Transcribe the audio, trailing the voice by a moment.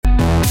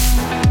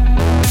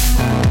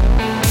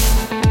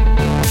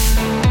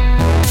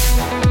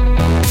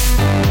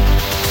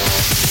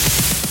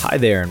Hi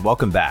there, and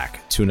welcome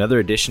back to another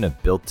edition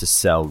of Built to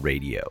Sell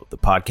Radio, the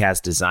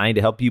podcast designed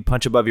to help you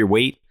punch above your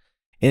weight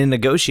in a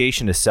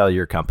negotiation to sell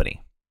your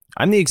company.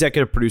 I'm the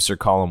executive producer,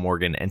 Colin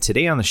Morgan, and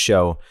today on the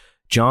show,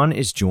 John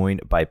is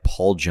joined by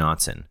Paul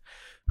Johnson,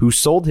 who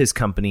sold his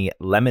company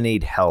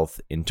Lemonaid Health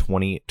in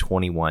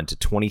 2021 to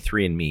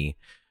 23andMe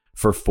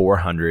for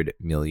 $400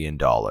 million.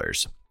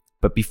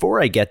 But before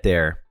I get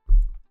there,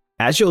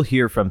 as you'll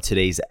hear from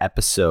today's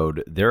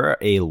episode, there are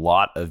a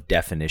lot of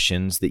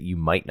definitions that you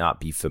might not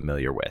be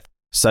familiar with,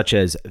 such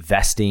as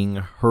vesting,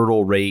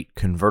 hurdle rate,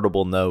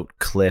 convertible note,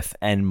 cliff,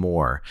 and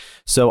more.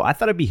 So I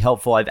thought it'd be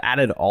helpful. I've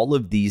added all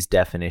of these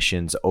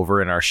definitions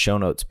over in our show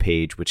notes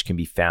page, which can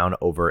be found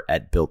over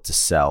at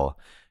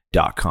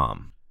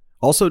builttosell.com.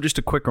 Also, just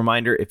a quick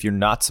reminder, if you're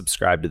not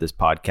subscribed to this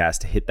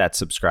podcast, hit that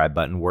subscribe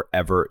button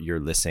wherever you're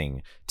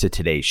listening to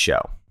today's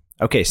show.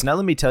 Okay, so now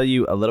let me tell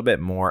you a little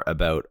bit more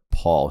about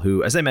Paul,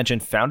 who, as I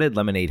mentioned, founded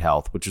Lemonaid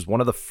Health, which is one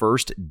of the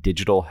first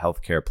digital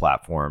healthcare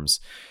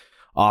platforms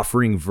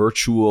offering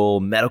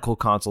virtual medical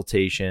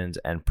consultations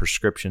and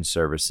prescription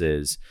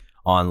services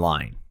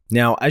online.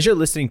 Now, as you're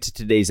listening to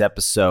today's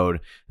episode,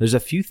 there's a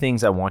few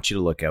things I want you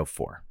to look out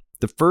for.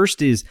 The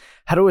first is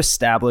how to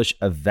establish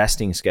a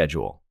vesting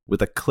schedule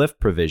with a cliff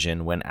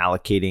provision when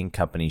allocating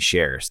company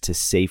shares to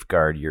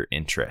safeguard your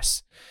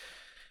interests.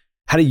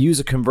 How to use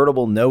a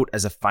convertible note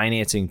as a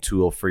financing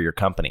tool for your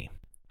company.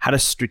 How to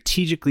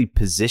strategically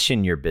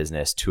position your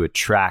business to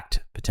attract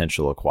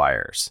potential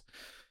acquirers.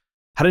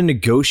 How to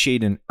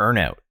negotiate an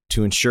earnout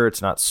to ensure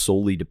it's not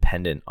solely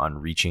dependent on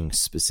reaching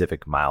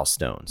specific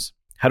milestones.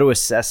 How to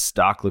assess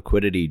stock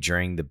liquidity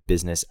during the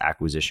business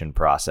acquisition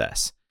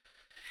process.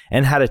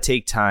 And how to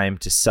take time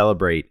to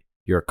celebrate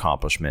your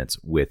accomplishments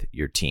with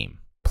your team.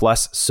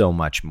 Plus so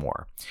much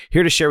more.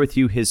 Here to share with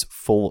you his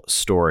full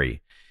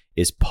story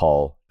is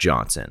Paul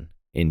Johnson.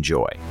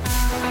 Enjoy.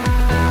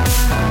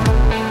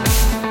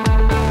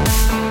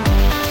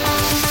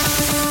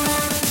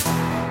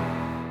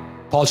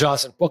 Paul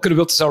Johnson, welcome to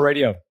Built to Sell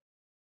Radio.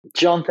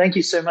 John, thank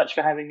you so much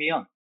for having me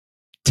on.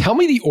 Tell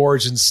me the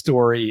origin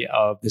story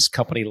of this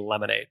company,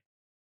 Lemonaid.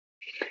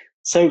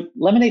 So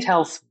Lemonaid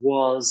Health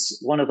was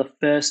one of the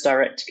first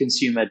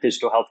direct-to-consumer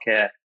digital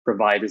healthcare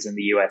providers in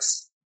the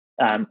US,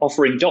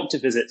 offering doctor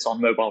visits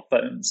on mobile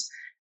phones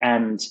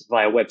and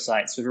via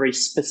websites for very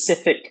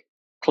specific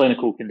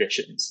clinical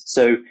conditions.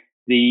 So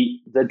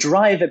the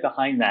driver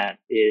behind that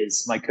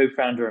is my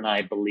co-founder and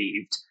I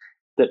believed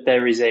that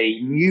there is a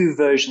new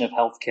version of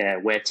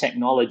healthcare where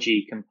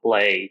technology can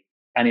play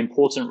an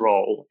important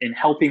role in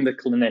helping the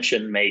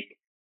clinician make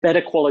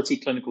better quality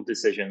clinical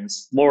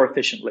decisions more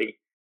efficiently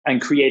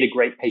and create a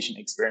great patient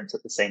experience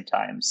at the same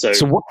time. So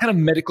what kind of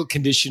medical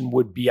condition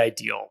would be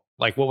ideal?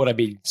 Like, what would I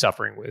be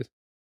suffering with?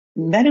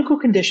 Medical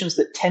conditions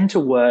that tend to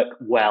work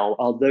well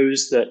are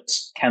those that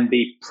can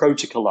be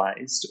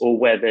protocolized or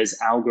where there's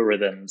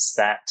algorithms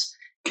that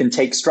can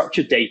take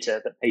structured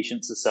data that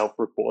patients are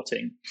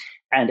self-reporting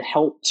and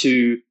help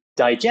to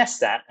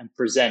digest that and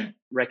present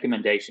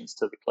recommendations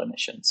to the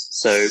clinicians.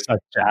 So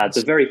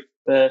the very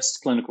first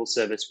clinical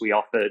service we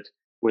offered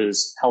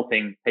was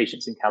helping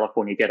patients in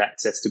California get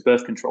access to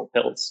birth control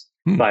pills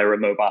via a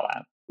mobile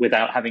app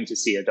without having to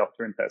see a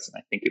doctor in person.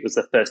 I think it was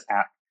the first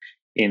app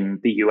in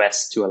the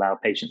US to allow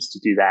patients to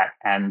do that.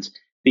 And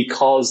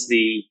because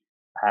the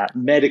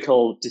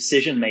medical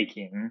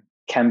decision-making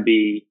can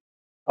be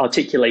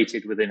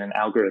articulated within an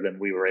algorithm,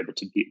 we were able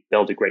to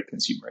build a great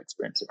consumer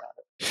experience around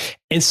it.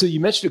 And so you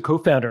mentioned a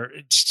co-founder.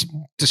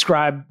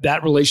 Describe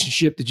that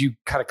relationship. Did you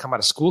kind of come out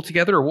of school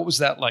together, or what was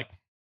that like?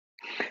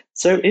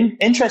 So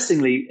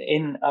interestingly,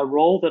 in a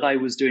role that I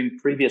was doing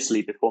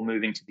previously before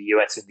moving to the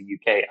US and the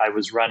UK, I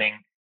was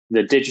running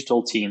the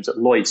digital teams at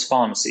Lloyd's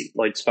Pharmacy.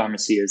 Lloyd's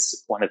Pharmacy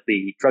is one of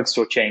the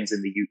drugstore chains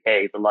in the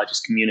UK, the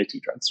largest community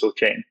drugstore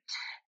chain.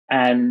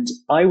 And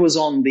I was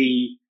on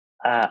the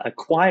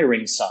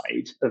acquiring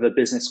side of a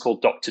business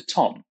called Dr.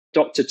 Tom.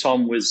 Dr.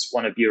 Tom was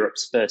one of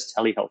Europe's first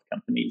telehealth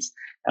companies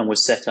and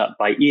was set up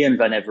by Ian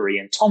Van Every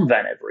and Tom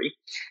Van Every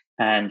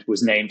and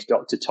was named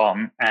Dr.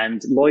 Tom.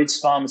 And Lloyd's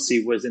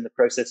Pharmacy was in the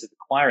process of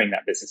acquiring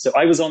that business. So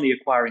I was on the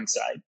acquiring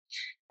side.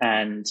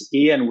 And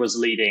Ian was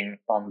leading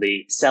on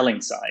the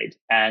selling side.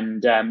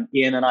 And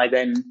Ian and I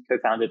then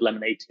co-founded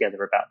Lemonaid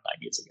together about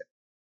 9 years ago.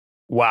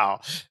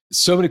 Wow.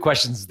 So many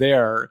questions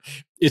there.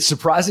 It's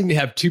surprising to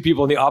have two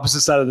people on the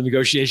opposite side of the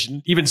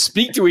negotiation even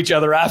speak to each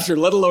other after,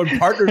 let alone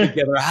partner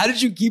together. How did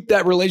you keep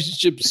that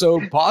relationship so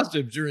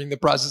positive during the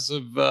process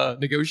of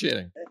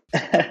negotiating?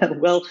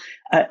 Well,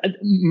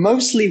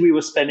 mostly we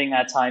were spending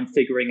our time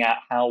figuring out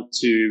how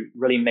to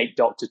really make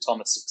Dr.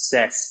 Tom a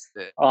success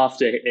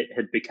after it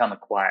had become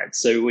acquired.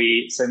 So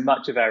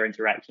much of our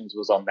interactions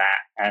was on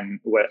that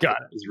and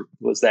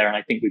was there. And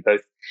I think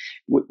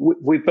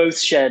we both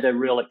shared a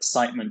real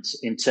excitement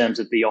in terms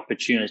of the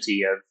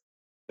opportunity of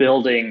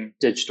building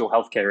digital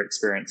healthcare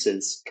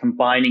experiences,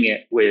 combining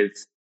it with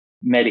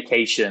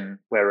medication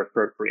where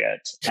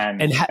appropriate,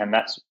 and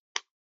that's.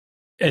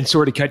 And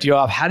sorry to cut you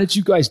off. How did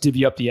you guys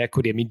divvy up the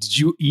equity? I mean, did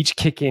you each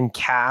kick in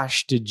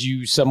cash? Did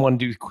someone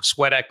do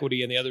sweat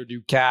equity and the other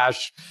do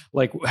cash?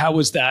 Like, how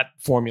was that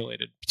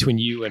formulated between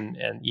you and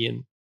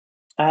Ian?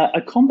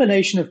 A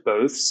combination of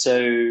both.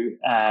 So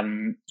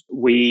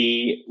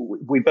we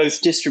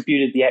both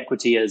distributed the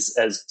equity as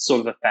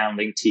sort of a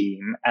founding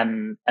team,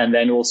 and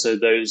then also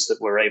those that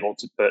were able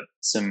to put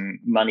some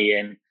money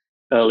in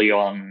early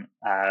on.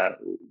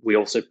 We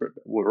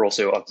were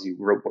also obviously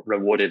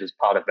rewarded as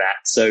part of that.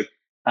 So.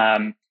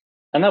 And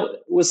that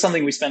was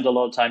something we spent a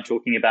lot of time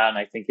talking about. And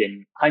I think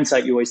in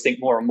hindsight, you always think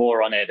more and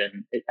more on it.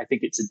 And I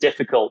think it's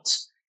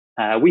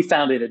we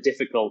found it a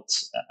difficult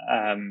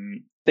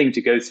thing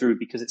to go through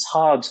because it's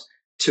hard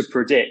to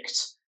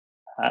predict.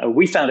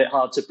 We found it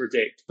hard to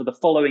predict for the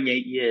following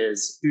 8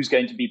 years who's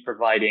going to be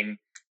providing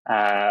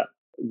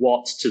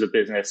what to the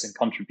business and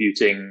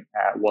contributing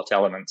what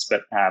elements.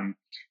 But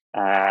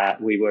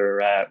we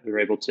were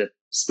able to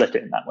split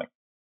it in that way.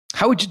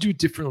 How would you do it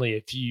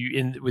differently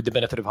with the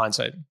benefit of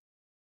hindsight?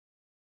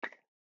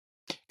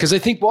 Because I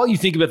think while you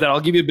think about that, I'll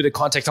give you a bit of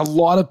context. A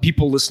lot of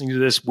people listening to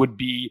this would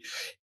be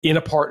in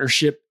a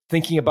partnership,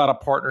 thinking about a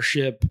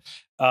partnership.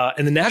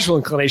 And the natural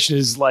inclination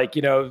is like,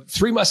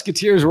 three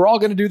musketeers, we're all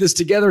going to do this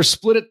together,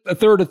 split it a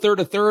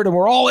third, and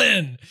we're all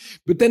in.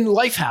 But then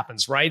life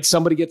happens, right?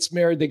 Somebody gets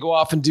married, they go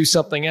off and do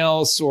something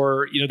else,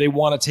 or, they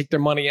want to take their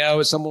money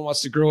out. Someone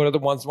wants to grow, another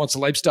one wants a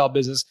lifestyle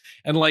business.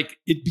 And like,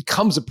 it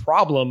becomes a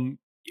problem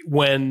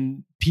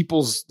when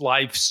people's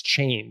lives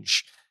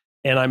change.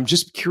 And I'm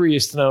just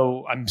curious to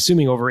know, I'm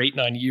assuming over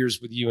 8-9 years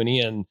with you and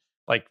Ian,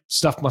 like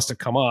stuff must have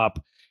come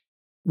up.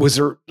 Was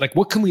there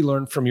what can we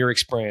learn from your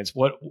experience?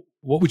 What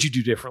would you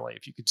do differently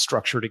if you could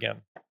structure it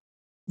again?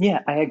 Yeah,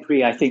 I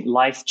agree. I think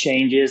life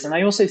changes. And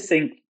I also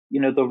think,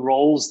 the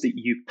roles that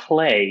you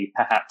play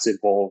perhaps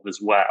evolve as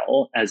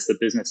well as the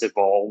business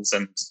evolves,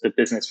 and the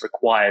business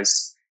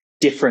requires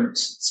different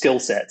skill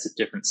sets at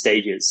different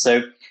stages.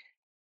 So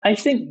I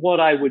think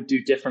what I would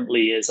do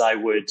differently is I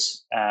would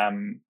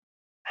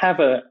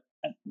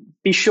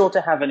be sure to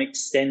have an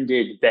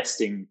extended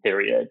vesting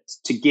period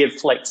to give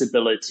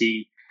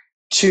flexibility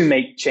to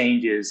make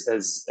changes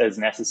as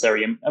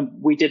necessary. And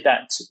we did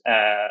that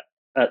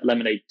at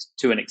Lemonaid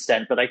to an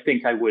extent, but I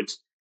think I would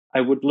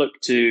look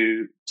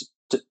to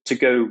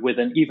go with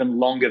an even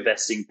longer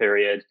vesting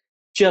period,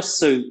 just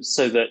so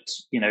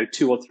that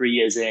 2 or 3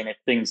 years in, if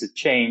things have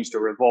changed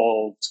or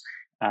evolved,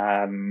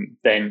 then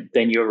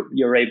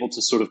you're able to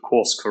sort of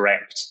course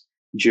correct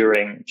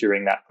during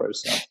that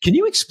process. Can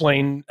you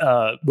explain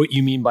what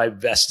you mean by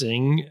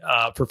vesting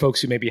for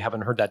folks who maybe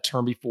haven't heard that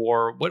term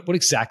before? What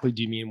exactly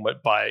do you mean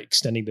by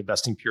extending the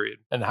vesting period,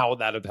 and how would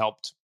that have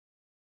helped?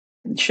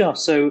 Sure.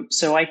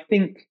 So I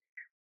think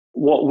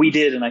what we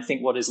did, and I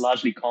think what is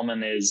largely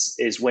common,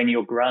 is when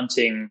you're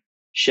granting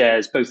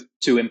shares both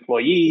to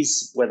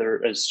employees,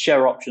 whether as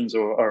share options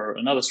or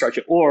another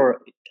structure,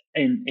 or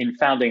in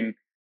founding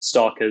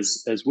stock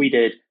as we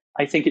did,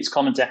 I think it's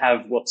common to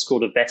have what's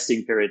called a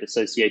vesting period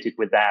associated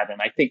with that.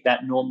 And I think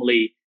that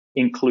normally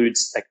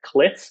includes a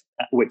cliff,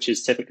 which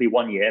is typically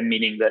 1 year,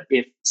 meaning that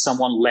if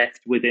someone left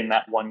within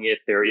that 1 year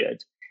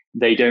period,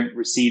 they don't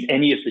receive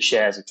any of the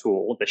shares at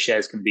all. The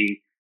shares can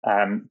be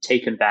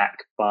taken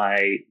back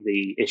by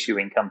the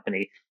issuing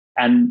company.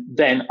 And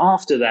then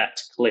after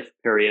that cliff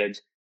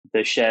period,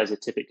 the shares are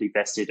typically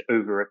vested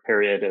over a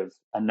period of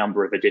a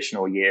number of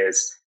additional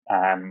years.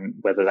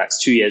 Whether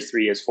that's 2 years,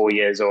 3 years, 4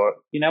 years, or,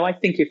 I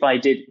think if I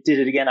did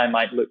it again, I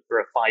might look for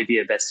a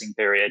 5-year vesting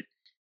period.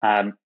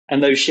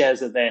 And those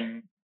shares are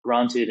then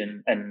granted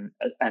and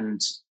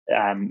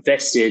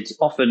vested,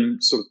 often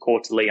sort of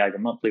quarterly, either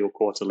monthly or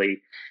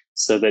quarterly,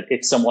 so that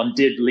if someone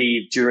did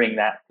leave during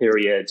that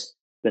period,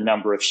 the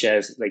number of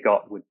shares that they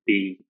got would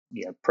be,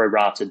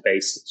 prorated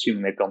based,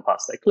 assuming they've gone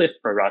past their cliff,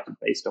 prorated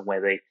based on where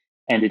they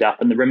ended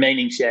up. And the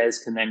remaining shares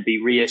can then be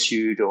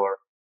reissued or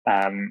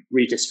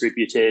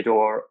redistributed,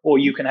 or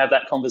you can have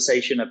that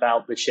conversation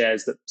about the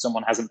shares that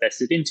someone hasn't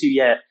vested into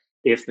yet.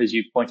 If, as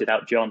you pointed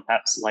out, John,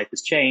 perhaps life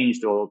has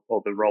changed or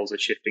the roles are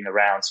shifting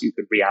around, so you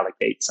could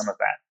reallocate some of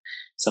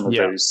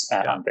those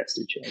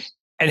unvested shares.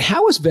 And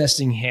how is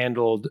vesting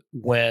handled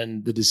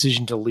when the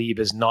decision to leave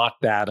is not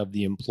that of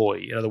the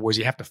employee? In other words,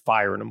 you have to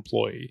fire an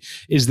employee.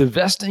 Is the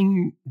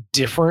vesting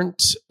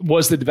different?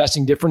 Was the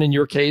vesting different in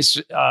your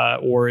case,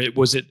 or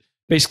was it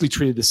basically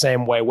treated the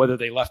same way, whether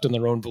they left on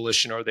their own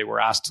volition or they were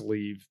asked to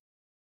leave?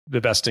 The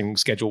vesting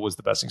schedule was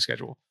the vesting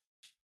schedule.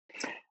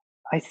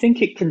 I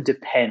think it can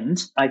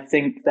depend. I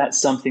think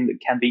that's something that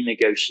can be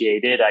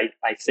negotiated. I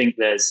think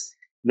there's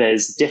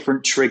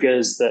different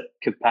triggers that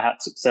could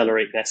perhaps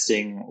accelerate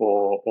vesting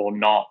or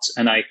not.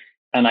 And I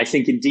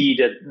think indeed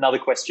another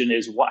question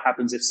is, what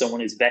happens if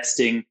someone is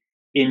vesting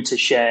into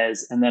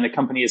shares and then a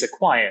company is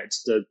acquired?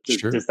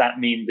 Does that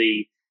mean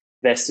the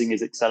vesting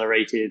is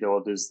accelerated,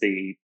 or does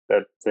the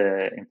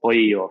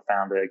employee or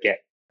founder get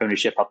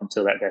ownership up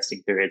until that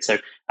vesting period? So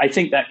I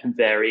think that can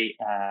vary.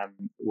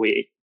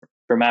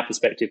 From our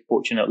perspective,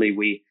 fortunately,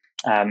 we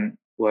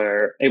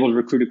were able to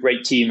recruit a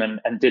great team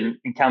and didn't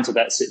encounter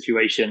that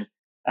situation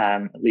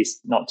at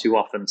least not too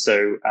often.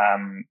 So,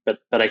 but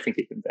I think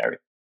it can vary.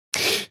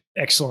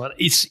 Excellent.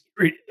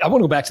 I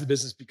want to go back to the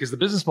business because the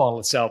business model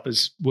itself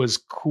was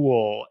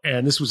cool.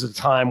 And this was a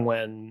time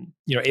when,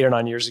 8 or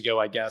 9 years ago,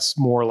 I guess,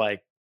 more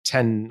like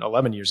 10,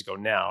 11 years ago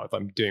now, if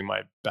I'm doing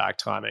my back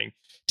timing,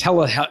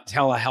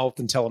 telehealth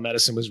and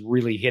telemedicine was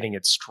really hitting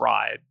its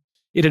stride.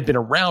 It had been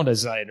around,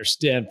 as I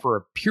understand, for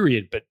a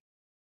period, but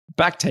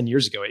back 10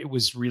 years ago, it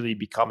was really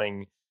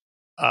becoming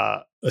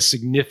a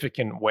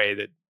significant way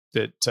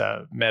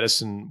that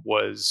medicine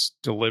was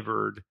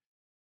delivered.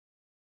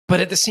 But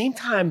at the same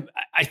time,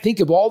 I think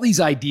of all these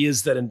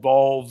ideas that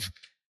involve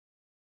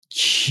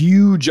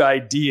huge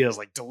ideas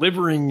like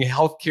delivering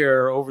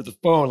healthcare over the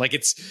phone. Like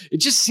it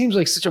just seems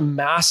like such a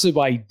massive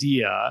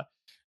idea,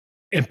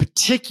 in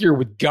particular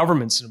with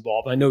governments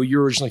involved. I know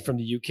you're originally from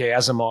the UK,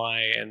 as am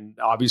I, and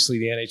obviously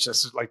the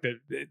NHS, like the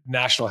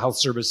National Health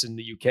Service in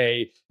the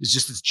UK, is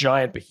just this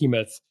giant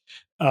behemoth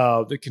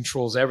that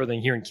controls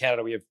everything. Here in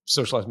Canada, we have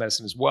socialized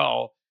medicine as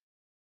well.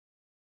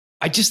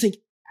 I just think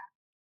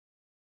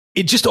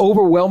it just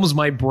overwhelms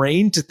my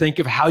brain to think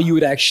of how you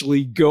would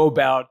actually go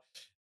about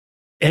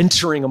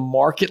entering a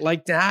market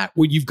like that,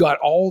 where you've got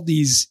all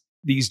these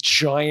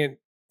giant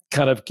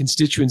kind of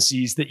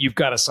constituencies that you've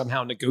got to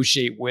somehow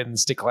negotiate with and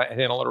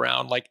handle it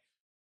around. Like,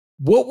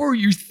 what were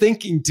you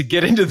thinking to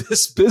get into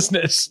this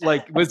business?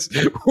 Like,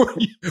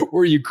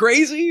 were you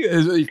crazy?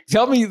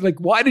 Tell me, like,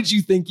 why did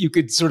you think you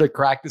could sort of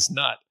crack this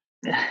nut?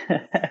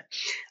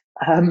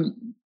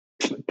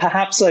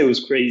 Perhaps I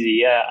was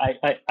crazy. Yeah,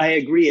 I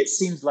agree. It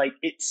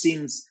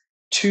seems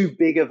too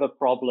big of a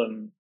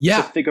problem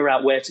to figure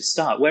out where to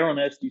start. Where on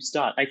earth do you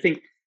start? I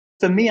think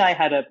for me, I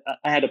had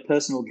a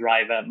personal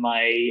driver.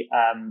 My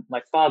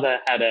father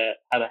had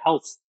a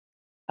health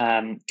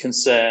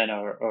concern,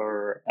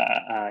 or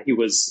he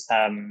was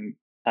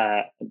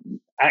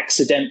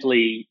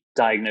accidentally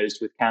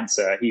diagnosed with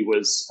cancer. He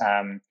was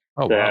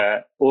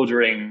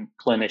ordering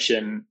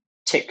clinician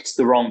checked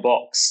the wrong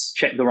box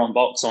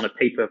on a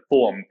paper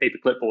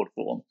clipboard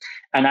form,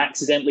 and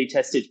accidentally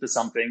tested for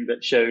something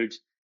that showed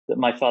that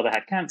my father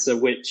had cancer,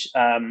 which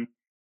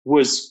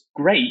was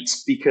great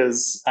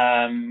because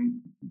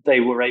they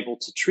were able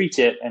to treat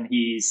it, and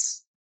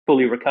he's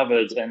fully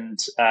recovered and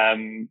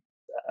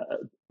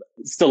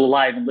still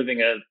alive and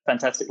living a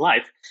fantastic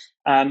life.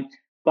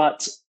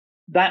 But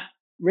that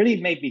really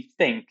made me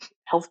think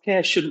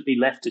healthcare shouldn't be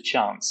left to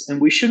chance,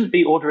 and we shouldn't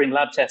be ordering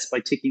lab tests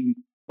by ticking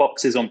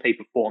boxes on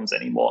paper forms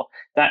anymore.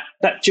 That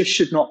just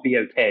should not be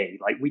okay.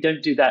 Like, we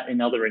don't do that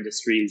in other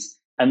industries,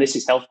 and this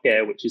is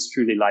healthcare, which is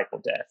truly life or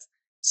death.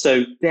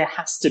 So there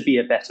has to be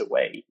a better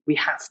way. We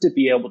have to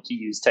be able to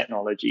use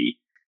technology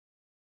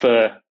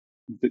for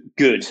the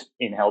good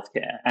in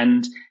healthcare.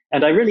 And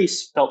I really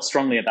felt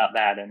strongly about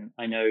that. And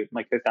I know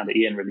my co-founder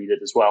Ian really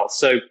did as well.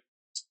 So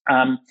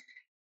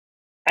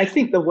I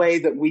think the way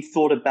that we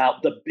thought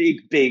about the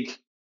big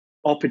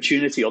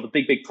opportunity, or the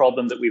big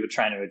problem that we were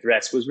trying to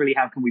address, was really,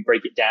 how can we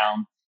break it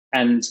down?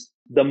 And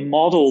the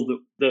model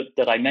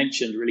that I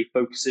mentioned, really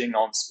focusing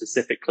on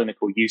specific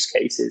clinical use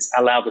cases,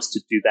 allowed us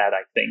to do that,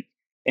 I think,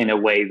 in a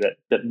way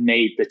that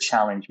made the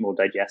challenge more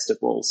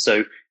digestible.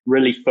 So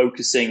really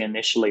focusing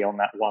initially on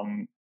that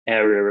one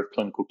area of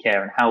clinical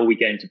care, and how are we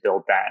going to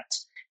build that,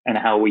 and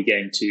how are we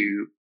going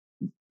to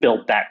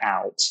build that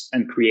out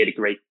and create a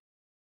great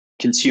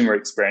consumer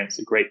experience,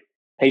 a great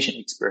patient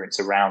experience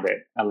around it,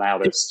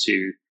 allowed us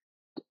to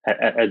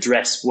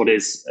address what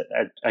is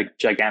a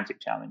gigantic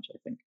challenge, I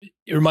think.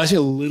 It reminds me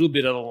a little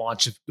bit of the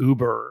launch of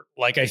Uber.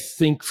 Like, I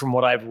think from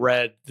what I've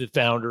read, the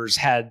founders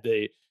had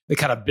the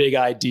kind of big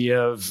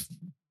idea of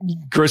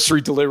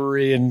grocery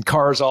delivery and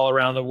cars all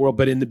around the world.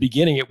 But in the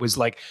beginning, it was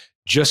like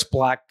just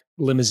black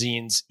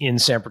limousines in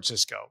San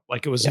Francisco.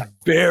 Like, it was a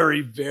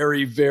very,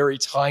 very, very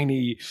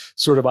tiny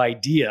sort of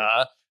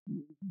idea.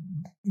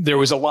 There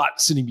was a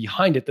lot sitting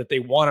behind it that they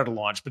wanted to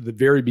launch. But at the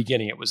very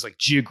beginning, it was like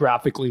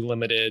geographically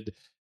limited,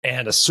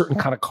 and a certain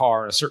kind of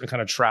car and a certain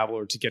kind of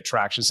traveler to get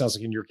traction. It sounds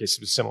like in your case, it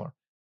was similar.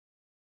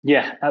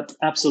 Yeah,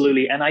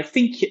 absolutely. And I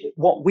think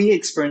what we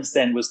experienced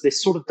then was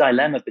this sort of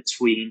dilemma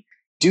between,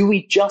 do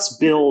we just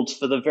build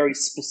for the very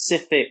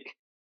specific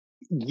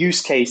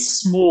use case,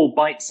 small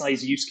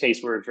bite-sized use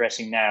case we're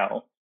addressing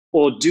now,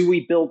 or do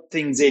we build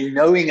things in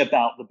knowing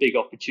about the big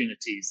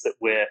opportunities that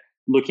we're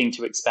looking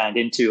to expand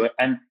into?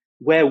 And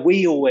where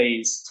we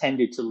always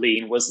tended to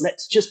lean was,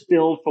 let's just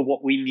build for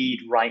what we need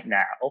right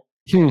now.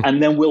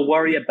 And then we'll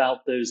worry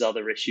about those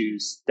other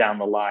issues down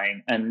the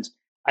line. And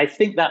I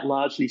think that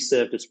largely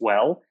served us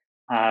well.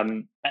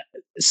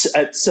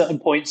 At certain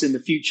points in the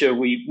future,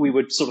 we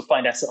would sort of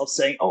find ourselves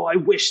saying, oh, I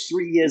wish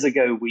 3 years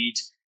ago we'd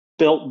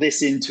built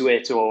this into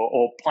it,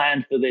 or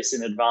planned for this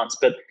in advance.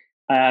 But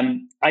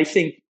I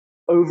think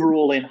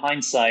overall, in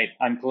hindsight,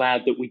 I'm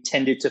glad that we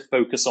tended to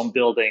focus on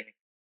building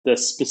the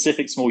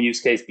specific small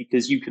use case,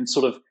 because you can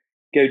sort of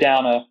go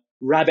down a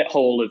rabbit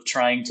hole of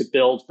trying to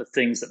build for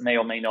things that may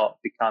or may not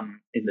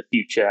become in the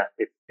future,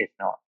 if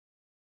not.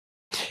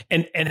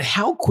 And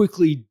how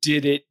quickly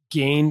did it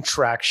gain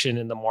traction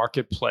in the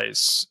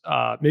marketplace?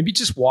 Maybe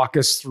just walk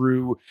us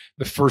through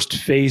the first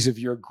phase of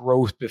your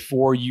growth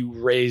before you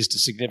raised a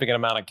significant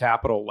amount of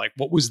capital. Like,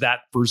 what was that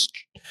first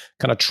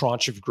kind of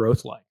tranche of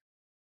growth like?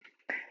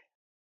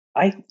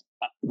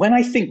 When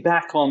I think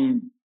back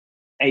on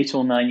 8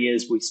 or 9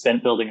 years we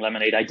spent building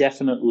Lemonaid, I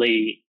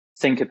definitely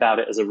think about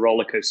it as a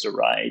roller coaster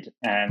ride.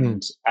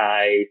 And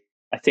I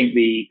think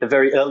the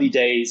very early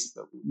days,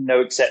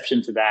 no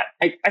exception to that.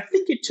 I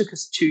think it took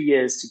us 2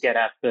 years to get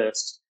our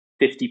first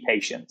 50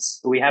 patients.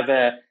 We have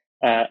a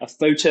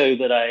photo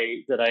that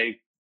I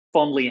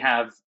fondly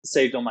have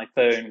saved on my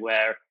phone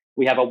where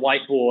we have a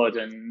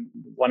whiteboard and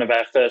one of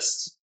our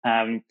first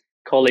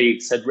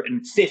colleagues had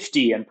written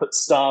 50 and put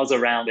stars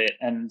around it.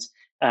 And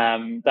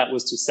that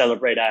was to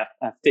celebrate our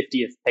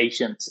 50th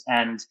patient.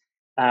 And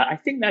I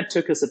think that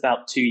took us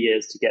about 2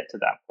 years to get to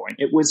that point.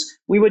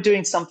 We were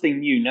doing something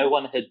new. No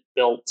one had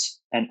built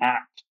an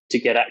app to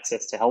get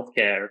access to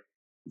healthcare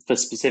for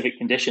specific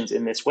conditions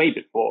in this way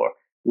before.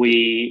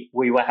 We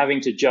were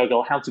having to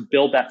juggle how to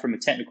build that from a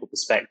technical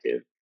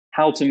perspective,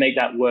 how to make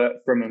that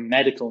work from a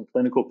medical and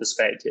clinical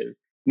perspective,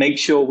 make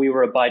sure we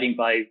were abiding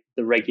by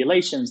the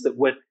regulations that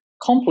were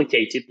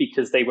complicated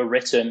because they were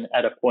written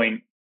at a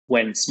point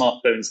when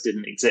smartphones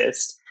didn't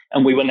exist.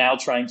 And we were now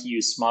trying to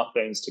use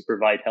smartphones to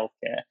provide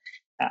healthcare.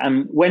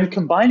 When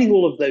combining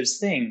all of those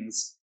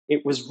things,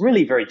 it was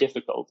really very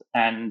difficult.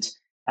 And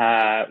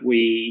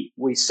we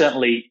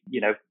certainly,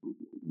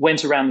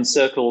 went around in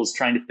circles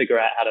trying to figure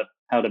out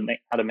how to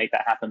make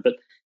that happen. But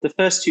the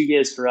first 2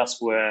 years for us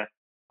were,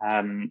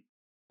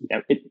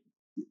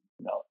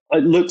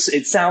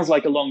 it sounds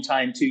like a long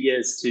time, 2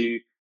 years to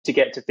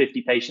get to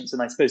 50 patients,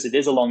 and I suppose it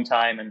is a long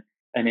time.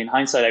 And in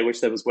hindsight, I wish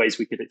there was ways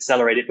we could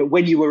accelerate it. But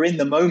when you were in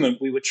the moment,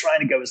 we were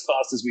trying to go as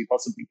fast as we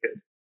possibly could.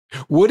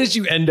 What did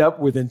you end up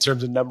with in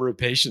terms of number of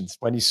patients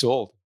when you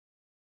sold?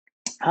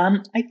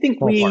 I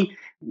think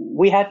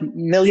we had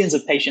millions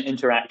of patient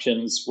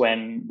interactions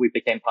when we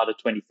became part of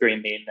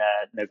 23andMe in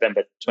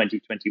November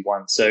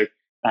 2021. So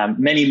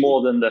many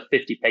more than the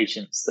 50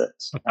 patients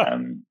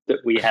that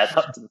we had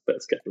up to the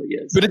first couple of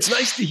years. But it's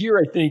nice to hear,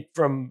 I think,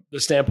 from the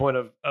standpoint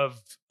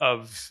of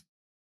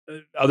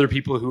other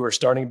people who are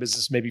starting a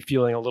business, maybe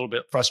feeling a little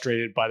bit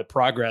frustrated by the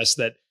progress,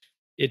 that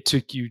it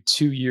took you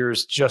 2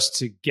 years just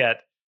to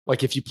get,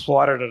 like, if you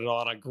plotted it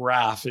on a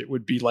graph, it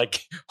would be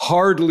like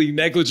hardly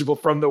negligible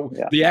from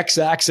the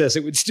x-axis.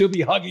 It would still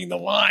be hugging the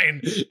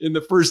line in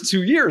the first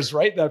 2 years,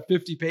 right? That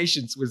 50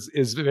 patients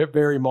is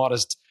very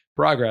modest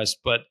progress,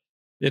 but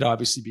it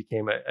obviously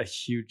became a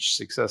huge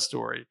success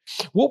story.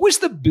 What was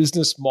the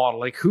business model?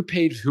 Like, who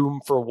paid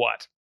whom for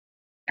what?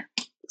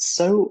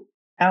 So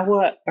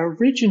our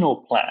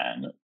original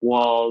plan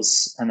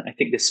was, and I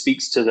think this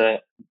speaks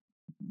to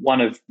one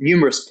of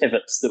numerous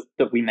pivots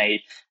that we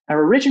made.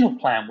 Our original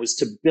plan was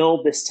to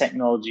build this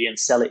technology and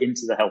sell it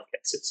into the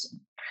healthcare system.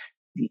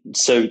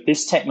 So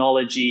this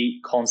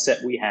technology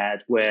concept we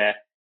had where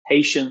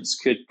patients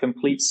could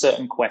complete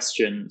certain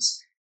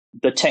questions,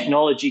 the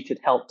technology could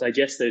help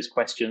digest those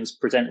questions,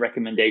 present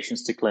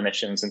recommendations to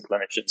clinicians, and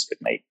clinicians could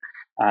make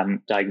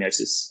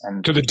diagnosis.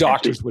 And so the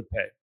doctors would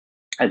pay.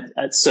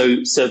 So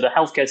the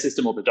healthcare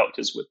system or the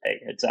doctors would pay,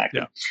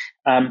 exactly.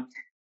 Yeah.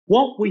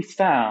 What we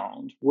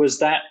found was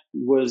that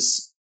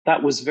was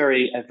a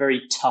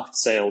very tough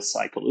sales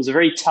cycle. It was a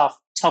very tough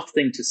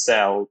thing to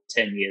sell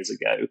 10 years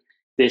ago.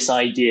 This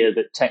idea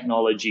that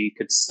technology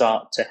could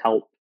start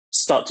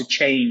to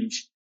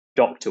change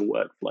doctor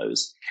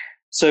workflows.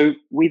 So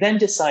we then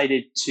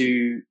decided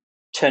to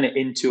turn it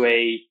into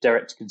a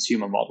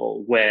direct-to-consumer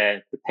model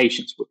where the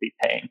patients would be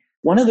paying.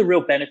 One of the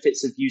real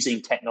benefits of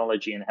using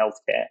technology in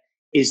healthcare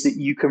is that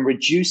you can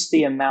reduce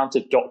the amount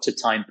of doctor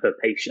time per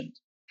patient.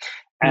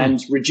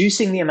 And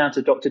reducing the amount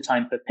of doctor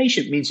time per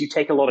patient means you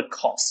take a lot of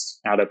cost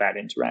out of that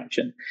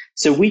interaction.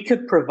 So we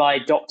could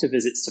provide doctor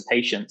visits to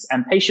patients,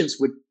 and patients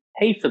would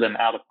pay for them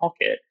out of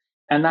pocket.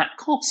 And that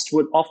cost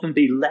would often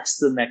be less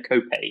than their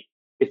copay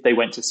if they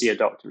went to see a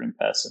doctor in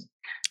person.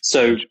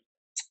 So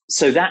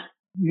that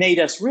made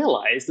us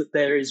realize that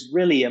there is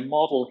really a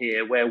model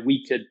here where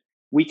we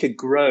could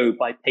grow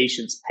by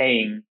patients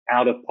paying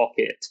out of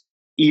pocket,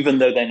 even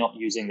though they're not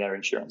using their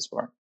insurance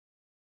for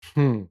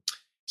it.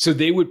 So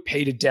they would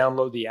pay to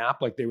download the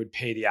app, like they would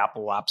pay the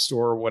Apple App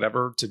Store or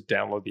whatever to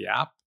download the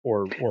app,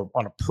 or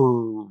on a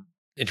per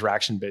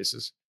interaction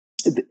basis?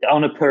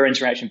 On a per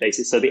interaction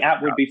basis. So the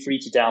app would be free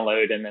to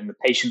download, and then the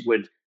patient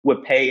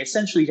would pay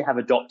essentially to have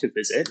a doctor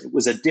visit. It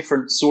was a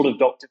different sort of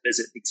doctor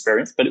visit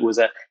experience, but it was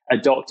a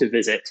doctor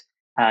visit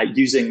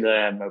using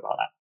the mobile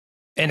app.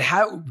 And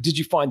how did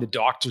you find the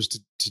doctors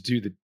to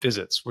do the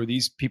visits? Were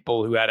these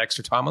people who had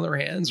extra time on their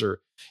hands,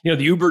 or,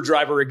 the Uber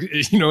driver,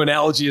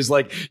 analogy is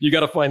like, you got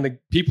to find the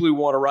people who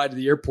want to ride to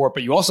the airport,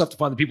 but you also have to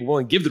find the people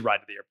willing to give the ride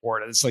to the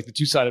airport. And it's like the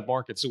two-sided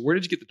market. So where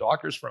did you get the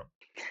doctors from?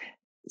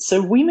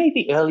 So we made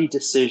the early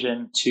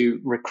decision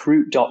to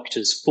recruit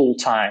doctors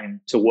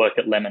full-time to work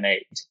at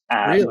Lemonaid,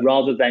 really?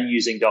 Rather than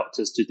using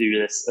doctors to do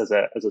this as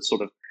a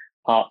sort of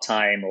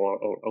part-time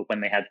or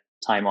when they had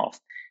time off.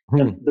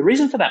 And the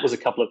reason for that was a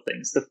couple of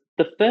things.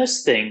 The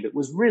first thing that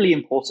was really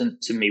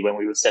important to me when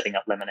we were setting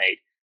up Lemonaid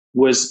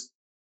was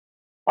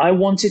I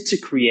wanted to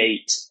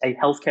create a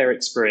healthcare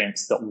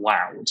experience that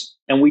wowed.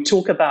 And we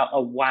talk about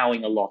a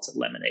wowing a lot at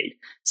Lemonaid.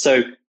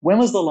 So when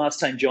was the last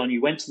time, John,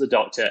 you went to the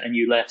doctor and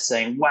you left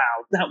saying, wow,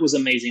 that was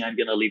amazing, I'm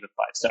going to leave a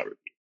 5-star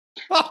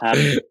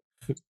review?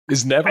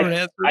 Is never an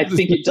answer. I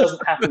think it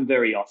doesn't happen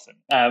very often,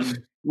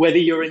 whether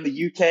you're in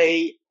the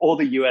UK or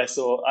the US,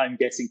 or I'm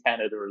guessing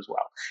Canada as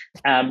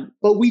well.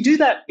 But we do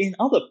that in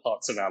other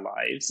parts of our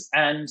lives,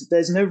 and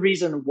there's no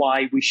reason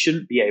why we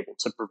shouldn't be able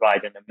to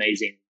provide an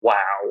amazing wow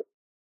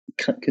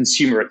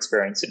consumer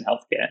experience in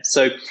healthcare.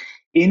 So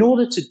in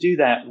order to do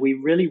that, we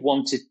really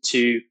wanted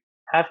to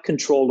have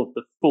control of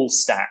the full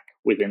stack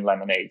within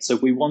Lemonaid. So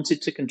we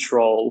wanted to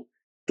control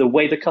the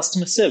way the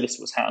customer service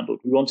was handled.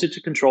 We wanted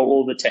to control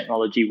all the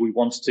technology. We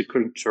wanted to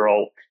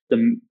control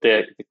the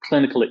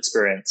clinical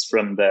experience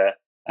from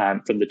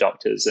the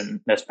doctors and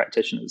nurse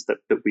practitioners that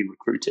we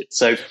recruited.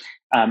 So,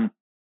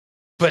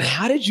 but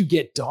how did you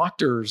get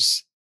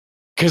doctors?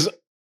 Because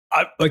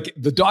like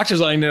the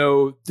doctors I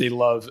know, they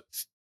love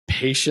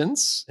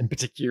patients, in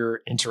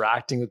particular,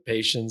 interacting with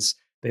patients.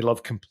 They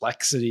love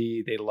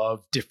complexity. They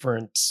love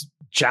different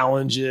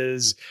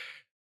challenges.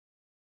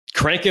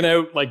 Cranking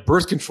out like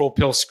birth control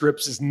pill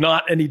scripts is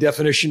not any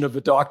definition of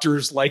a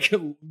doctor's like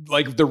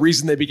the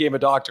reason they became a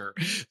doctor.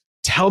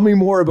 Tell me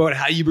more about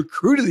how you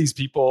recruited these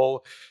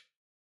people,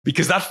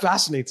 because that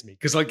fascinates me.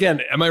 Because again,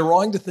 am I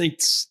wrong to think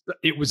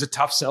it was a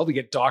tough sell to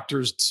get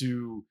doctors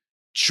to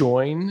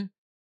join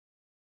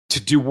to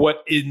do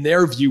what in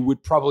their view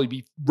would probably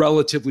be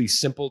relatively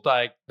simple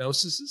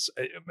diagnoses?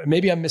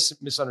 Maybe I'm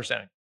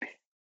misunderstanding.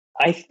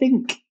 I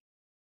think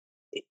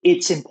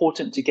it's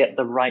important to get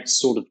the right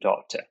sort of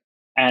doctor.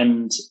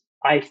 And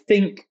I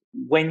think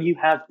when you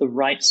have the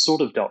right sort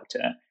of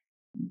doctor,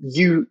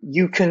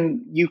 you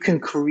can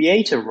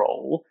create a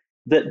role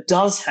that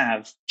does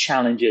have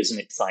challenges and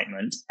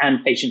excitement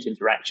and patient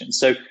interaction.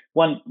 So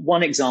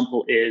one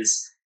example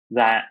is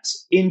that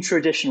in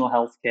traditional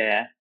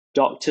healthcare,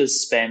 doctors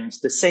spend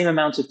the same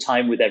amount of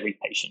time with every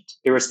patient,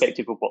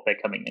 irrespective of what they're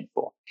coming in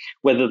for,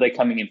 whether they're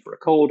coming in for a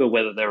cold or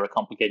whether they're a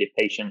complicated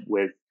patient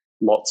with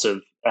lots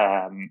of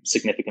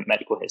significant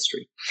medical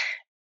history.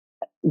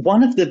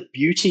 One of the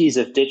beauties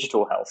of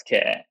digital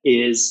healthcare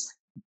is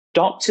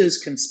doctors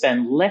can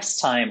spend less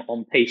time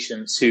on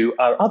patients who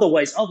are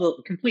otherwise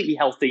completely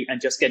healthy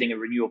and just getting a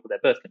renewal for their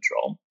birth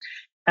control,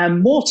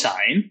 and more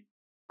time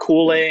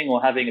calling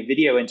or having a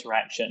video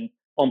interaction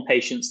on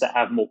patients that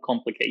have more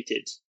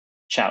complicated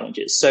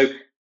challenges. So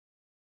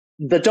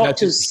the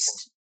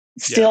doctors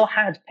still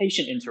had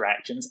patient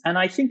interactions. And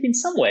I think in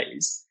some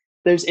ways,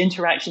 those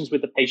interactions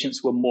with the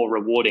patients were more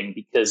rewarding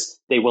because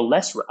they were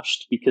less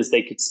rushed, because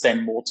they could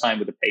spend more time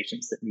with the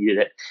patients that needed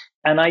it.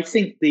 And I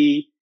think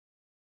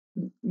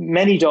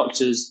many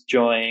doctors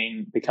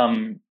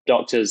become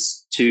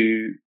doctors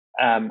to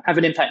have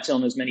an impact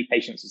on as many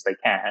patients as they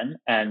can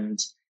and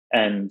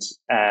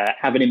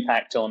have an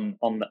impact on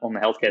the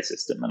healthcare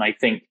system. And I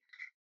think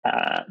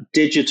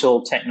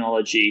digital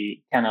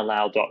technology can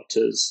allow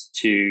doctors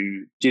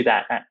to do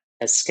that at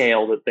a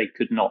scale that they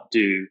could not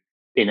do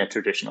in a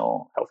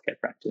traditional healthcare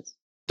practice.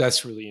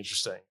 That's really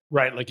interesting,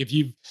 right? Like if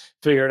you've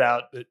figured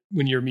out that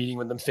when you're meeting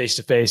with them face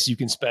to face, you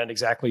can spend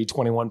exactly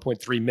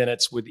 21.3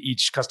 minutes with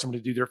each customer to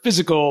do their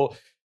physical.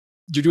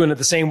 You're doing it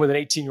the same with an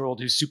 18-year-old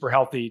who's super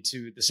healthy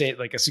to the same,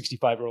 like a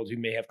 65-year-old who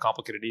may have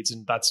complicated needs.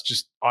 And that's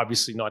just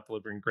obviously not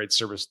delivering great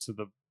service to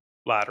the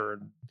latter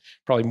and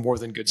probably more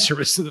than good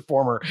service to the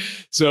former.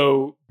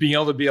 So being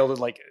able to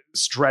like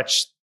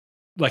stretch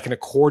like an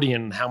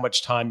accordion, how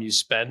much time you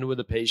spend with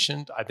a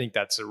patient, I think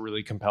that's a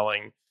really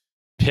compelling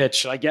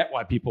pitch. I get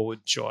why people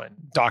would join,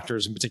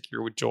 doctors in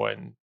particular would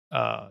join,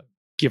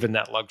 given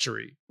that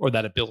luxury or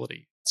that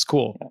ability. It's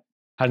cool.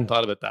 Hadn't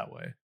thought of it that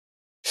way.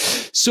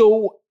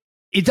 So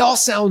it all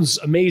sounds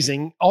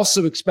amazing,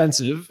 also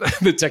expensive.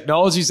 The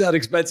technology sounds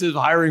expensive.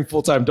 Hiring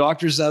full-time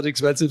doctors sounds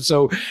expensive.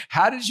 So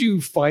how did you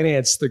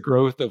finance the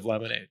growth of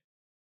Lemonaid?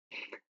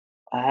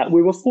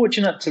 We were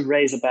fortunate to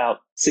raise about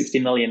 60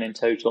 million in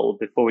total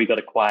before we got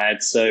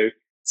acquired. So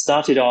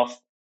started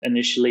off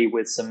initially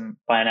with some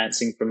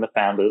financing from the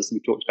founders we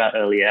talked about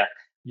earlier.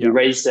 Yep. We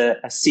raised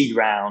a seed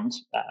round,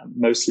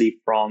 mostly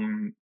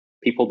from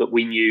people that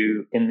we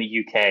knew in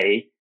the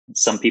UK,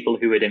 some people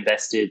who had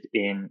invested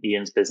in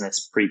Ian's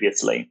business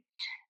previously.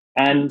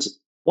 And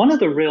one of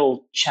the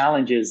real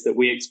challenges that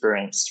we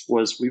experienced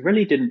was we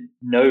really didn't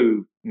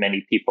know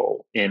many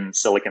people in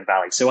Silicon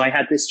Valley. So I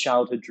had this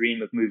childhood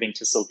dream of moving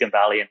to Silicon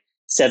Valley and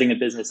setting a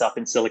business up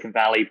in Silicon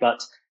Valley,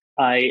 but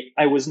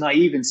I was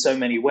naive in so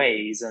many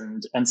ways.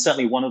 And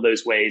certainly one of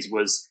those ways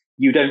was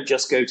you don't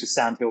just go to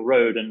Sand Hill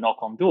Road and knock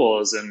on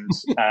doors and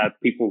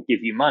people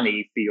give you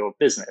money for your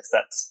business.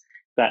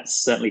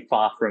 That's certainly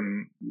far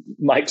from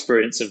my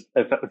experience of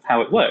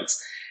how it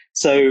works.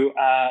 So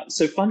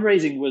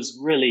fundraising was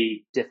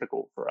really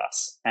difficult for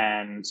us,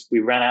 and we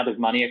ran out of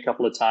money a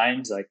couple of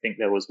times. I think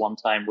there was one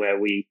time where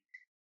we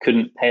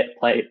couldn't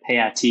pay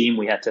our team.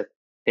 We had to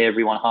pay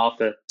everyone half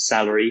a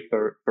salary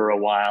for a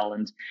while,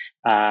 um,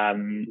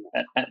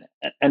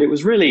 and it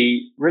was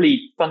really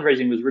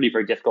fundraising was really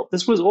very difficult.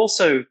 This was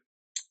also,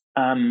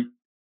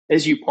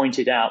 as you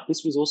pointed out,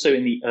 this was also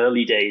in the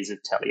early days of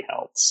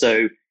telehealth.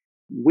 So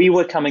we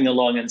were coming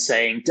along and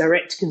saying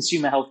direct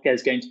consumer healthcare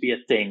is going to be a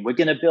thing. We're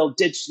going to build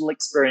digital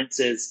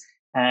experiences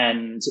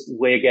and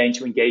we're going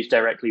to engage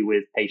directly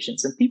with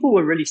patients. And people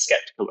were really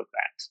skeptical of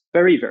that,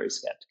 very, very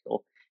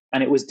skeptical.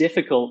 And it was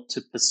difficult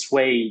to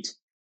persuade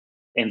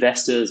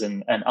investors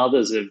and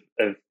others of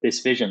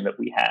this vision that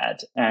we had.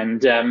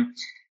 And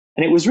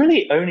it was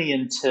really only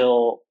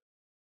until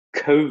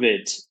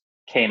COVID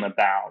came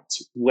about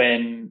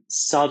when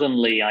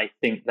suddenly I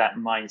think that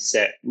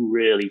mindset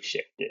really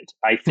shifted.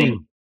 I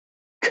think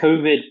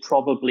COVID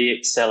probably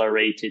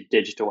accelerated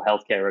digital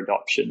healthcare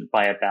adoption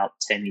by about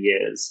 10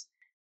 years.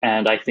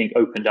 And I think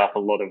opened up a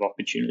lot of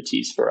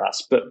opportunities for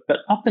us. But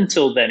up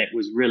until then, it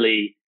was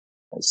really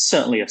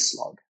certainly a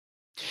slog.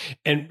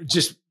 And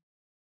just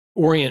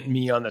orient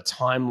me on the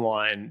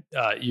timeline.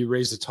 You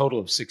raised a total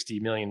of 60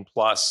 million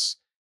plus.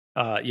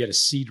 You had a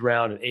seed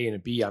round, an A and a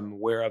B. I'm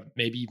aware of,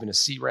 maybe even a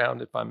C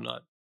round, if I'm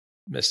not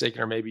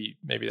mistaken, or maybe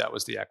that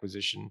was the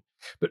acquisition.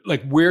 But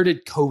like, where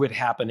did COVID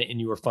happen in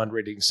your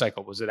fundraising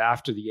cycle? Was it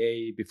after the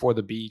A, before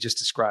the B? Just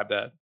describe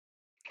that.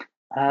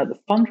 The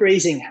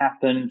fundraising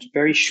happened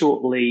very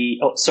shortly.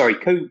 Oh, sorry,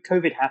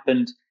 COVID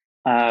happened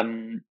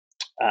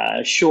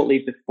shortly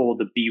before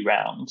the B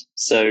round.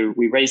 So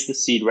we raised the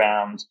seed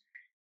round.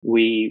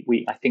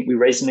 I think we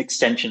raised an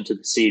extension to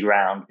the seed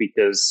round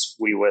because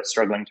we were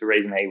struggling to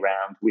raise an A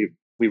round.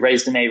 We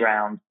raised an A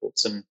round, put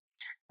some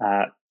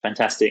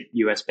fantastic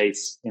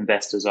US-based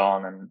investors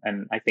on,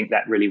 and I think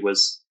that really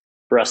was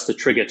for us the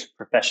trigger to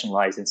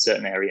professionalize in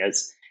certain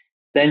areas.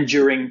 Then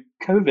during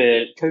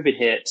COVID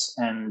hit,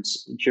 and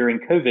during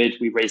COVID,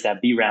 we raised our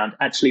B round,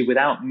 actually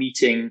without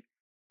meeting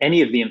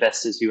any of the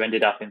investors who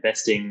ended up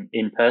investing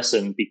in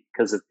person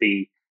because of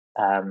the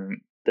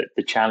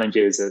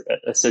challenges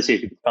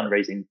associated with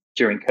fundraising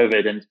during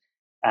COVID.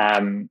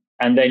 And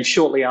then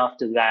shortly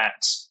after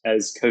that,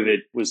 as COVID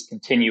was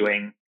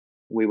continuing,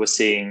 we were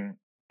seeing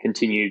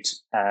continued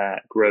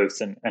growth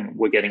and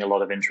we're getting a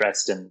lot of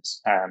interest. And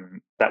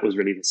that was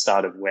really the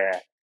start of where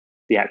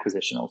the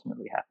acquisition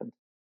ultimately happened.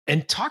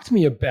 And talk to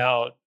me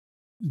about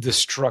the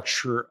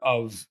structure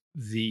of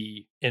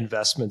the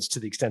investments to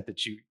the extent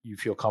that you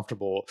feel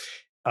comfortable.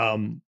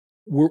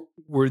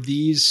 Were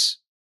these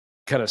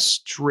kind of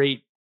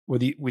straight, were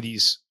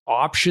these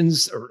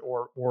options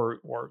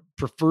or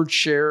preferred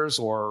shares,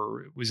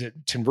 or was it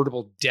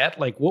convertible debt?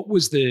 Like, what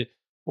was the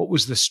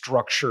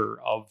structure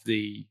of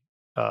the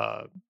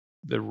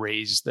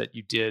raise that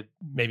you did?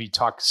 Maybe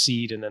talk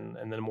seed and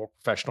then more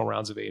professional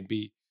rounds of A and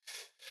B.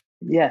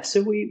 Yeah,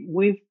 so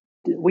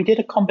we did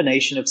a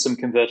combination of some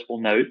convertible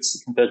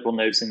notes in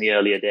the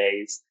earlier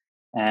days,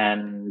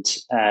 and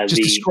just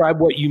describe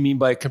what you mean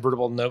by a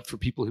convertible note for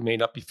people who may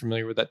not be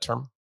familiar with that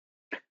term.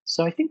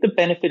 So I think the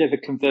benefit of a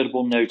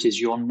convertible note is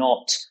you're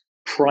not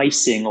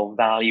pricing or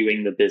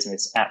valuing the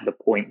business at the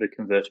point the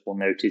convertible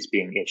note is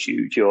being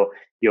issued.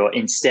 You're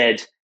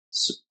instead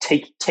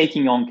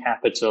taking on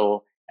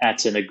capital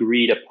at an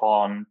agreed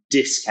upon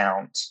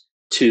discount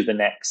to the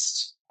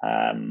next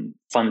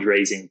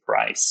fundraising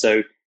price.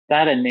 So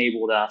that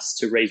enabled us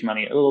to raise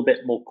money a little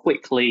bit more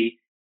quickly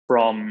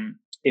from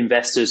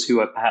investors who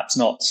are perhaps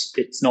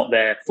it's not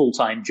their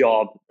full-time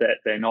job, that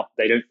they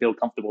don't feel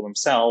comfortable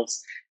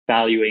themselves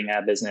valuing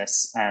our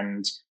business,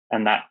 and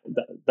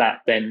that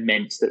then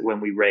meant that when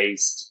we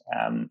raised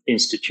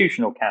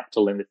institutional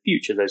capital in the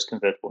future, those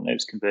convertible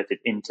notes converted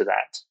into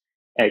that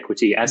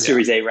equity. Our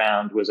Series A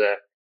round was a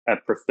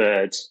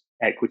preferred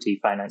equity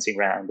financing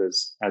round,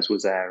 as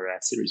was our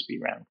Series B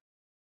round.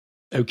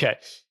 Okay.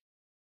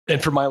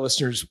 And for my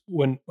listeners,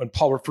 when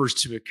Paul refers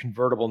to a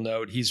convertible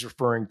note, he's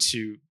referring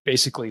to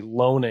basically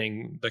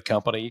loaning the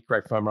company,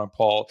 correct me if I'm wrong,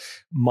 Paul,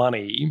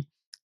 money,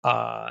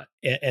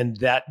 and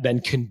that then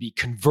can be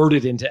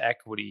converted into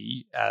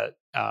equity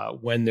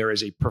when there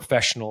is a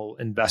professional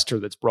investor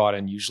that's brought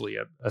in, usually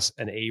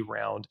an A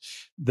round.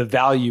 The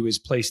value is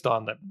placed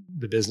on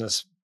the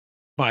business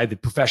by the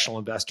professional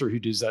investor who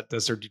does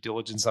their due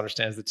diligence,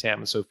 understands the TAM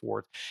and so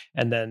forth.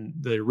 And then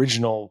the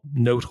original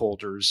note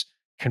holders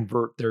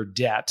convert their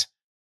debt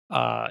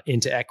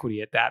into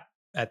equity at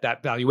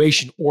that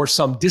valuation, or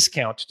some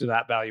discount to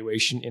that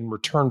valuation in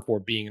return for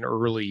being an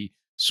early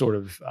sort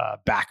of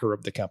backer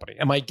of the company.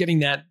 Am I getting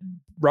that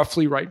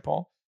roughly right,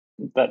 Paul?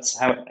 That's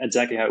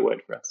exactly how it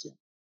worked for us.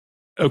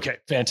 Yeah. Okay,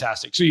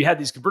 fantastic. So you had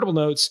these convertible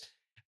notes,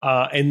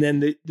 and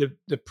then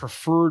the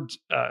preferred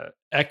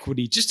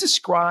equity. Just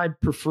describe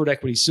preferred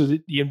equity. So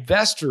that the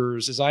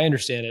investors, as I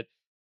understand it,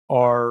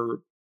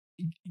 are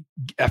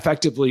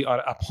effectively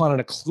upon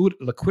a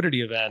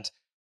liquidity event,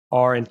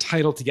 are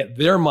entitled to get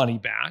their money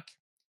back,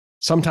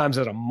 sometimes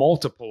at a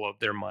multiple of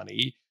their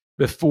money,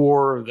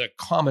 before the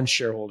common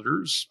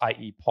shareholders,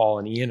 i.e. Paul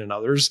and Ian and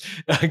others,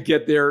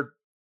 get their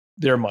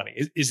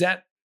money. Is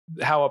that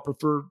how a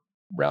preferred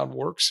round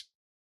works?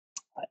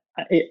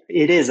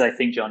 It is, I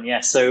think, John.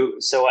 Yes. So,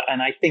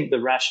 and I think the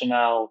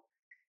rationale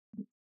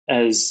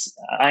as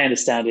I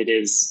understand it,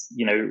 is,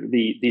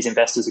 these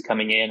investors are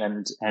coming in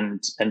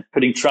and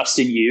putting trust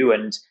in you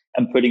and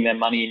putting their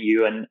money in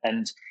you,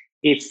 and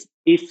if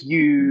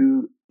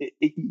you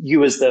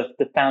as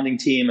the founding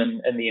team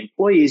and the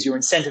employees, you're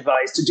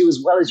incentivized to do as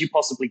well as you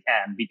possibly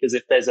can, because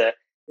if there's a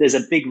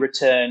big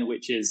return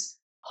which is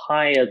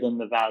higher than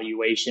the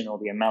valuation or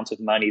the amount of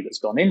money that's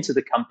gone into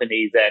the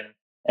company, then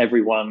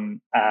everyone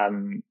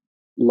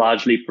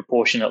largely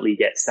proportionately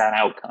gets that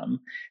outcome.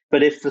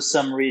 But if for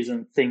some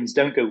reason things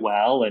don't go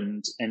well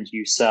and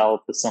you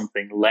sell for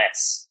something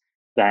less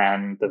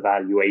than the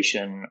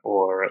valuation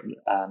or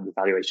the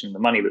valuation of the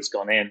money that's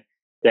gone in,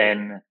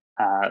 then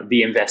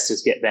the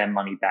investors get their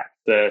money back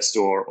first,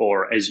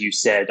 or as you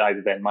said,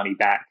 either their money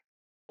back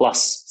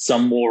plus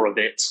some more of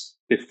it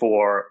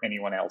before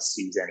anyone else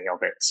sees any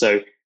of it. So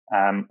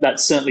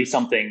that's certainly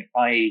something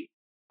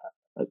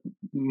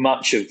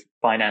much of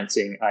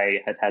financing I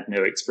had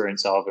no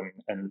experience of,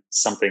 and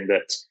something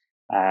that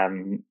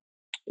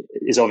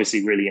is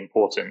obviously really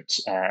important,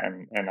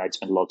 and I'd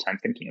spend a lot of time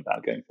thinking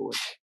about going forward.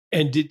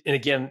 And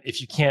again,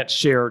 if you can't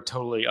share,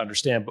 totally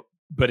understand.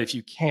 But if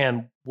you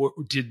can,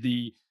 did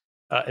the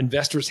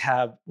investors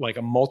have like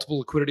a multiple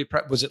liquidity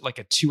prep? Was it like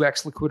a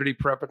 2x liquidity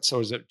preference,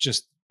 or is it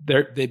just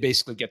they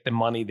basically get the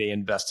money they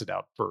invested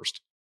out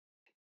first?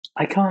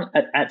 I can't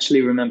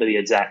actually remember the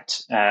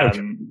exact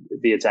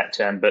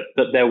term, but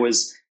there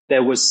was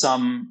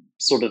some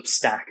sort of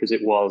stack, as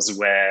it was,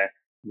 where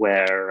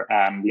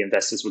the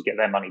investors would get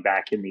their money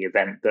back in the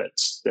event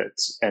that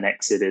an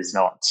exit is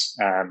not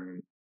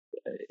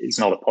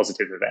a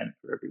positive event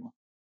for everyone.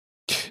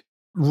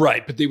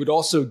 Right, but they would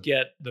also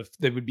get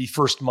they would be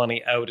first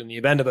money out in the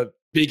event of a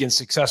big and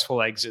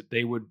successful exit.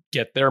 They would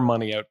get their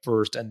money out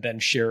first and then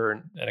share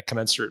in a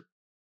commensurate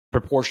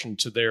proportion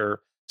to their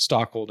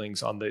stock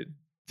holdings on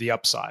the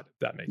upside, if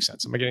that makes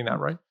sense. Am I getting that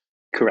right?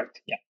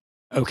 Correct. Yeah.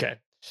 Okay.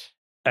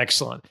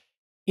 Excellent.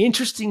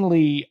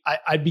 Interestingly,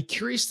 I'd be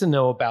curious to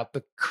know about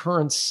the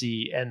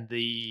currency and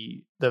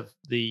the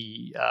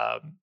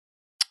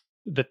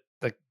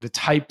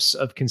types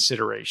of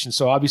consideration.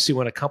 So obviously,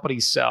 when a company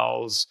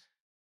sells,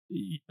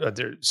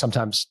 there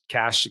sometimes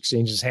cash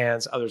exchanges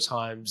hands. Other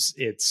times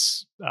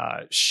it's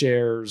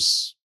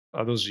shares.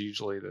 Those are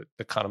usually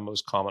the kind of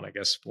most common, I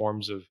guess,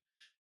 forms of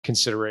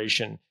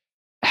consideration.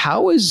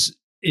 How is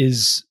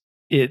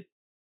it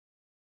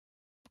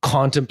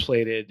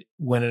contemplated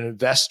when an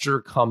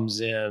investor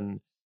comes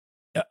in?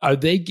 Are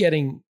they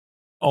getting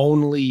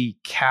only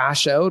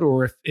cash out,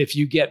 or if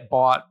you get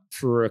bought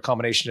for a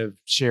combination of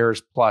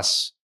shares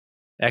plus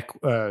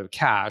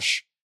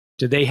cash,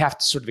 do they have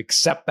to sort of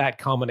accept that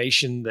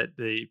combination that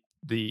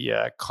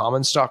the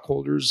common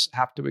stockholders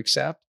have to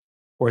accept,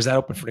 or is that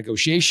open for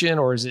negotiation,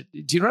 or is it?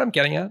 Do you know what I'm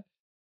getting at?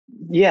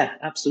 Yeah,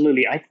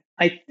 absolutely. I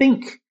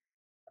think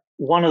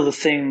one of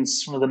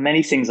the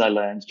many things I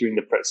learned during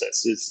the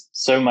process is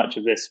so much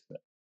of this,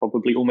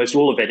 probably almost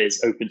all of it,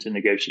 is open to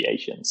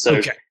negotiation. So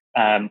okay.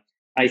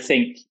 I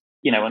think,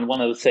 and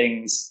one of the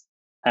things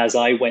as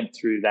I went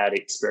through that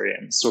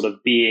experience, sort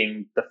of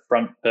being the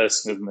front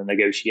person of the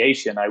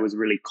negotiation, I was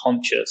really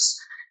conscious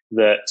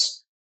that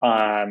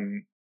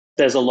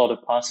there's a lot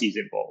of parties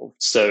involved.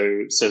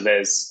 So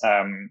there's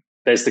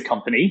the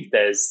company,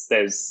 there's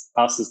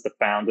us as the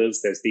founders,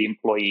 there's the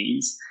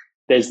employees,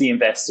 there's the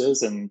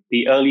investors, and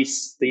the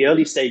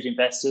early stage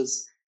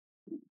investors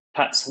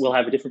perhaps will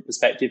have a different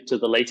perspective to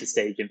the later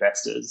stage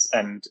investors,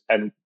 and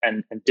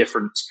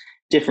different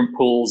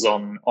pools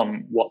on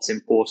what's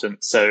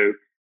important. So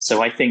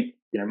I think,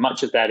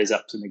 much of that is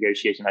up to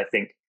negotiation. I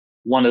think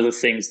one of the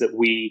things that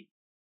we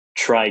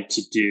tried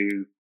to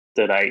do,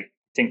 that I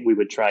think we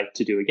would try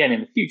to do again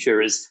in the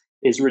future, is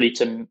really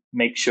to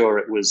make sure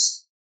it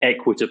was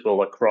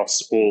equitable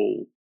across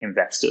all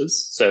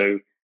investors. So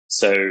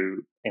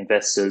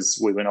investors,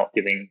 we were not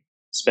giving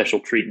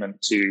special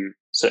treatment to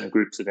certain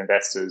groups of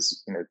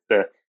investors.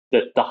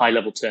 The high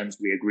level terms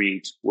we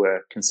agreed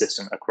were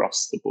consistent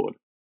across the board.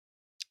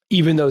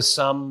 Even though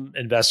some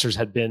investors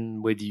had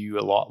been with you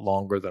a lot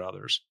longer than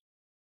others.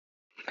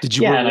 Did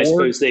you? Yeah, and I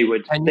suppose they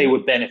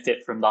would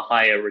benefit from the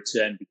higher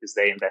return because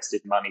they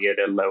invested money at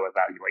a lower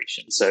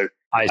valuation. So,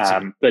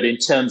 but in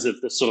terms of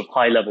the sort of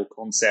high level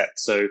concept,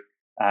 so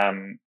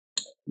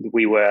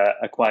we were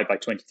acquired by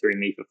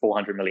 23andMe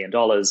for $400 million,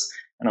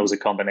 and it was a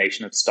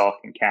combination of stock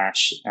and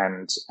cash,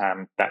 and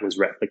that was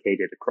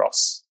replicated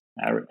across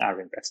our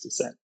investor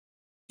set.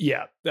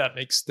 Yeah, that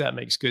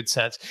makes good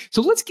sense.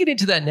 So let's get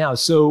into that now.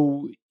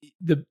 So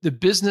the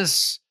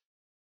business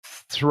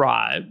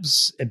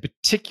thrives, in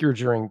particular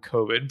during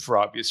COVID, for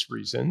obvious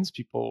reasons.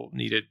 People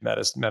needed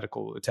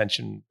medical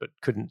attention, but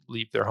couldn't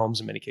leave their homes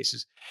in many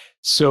cases.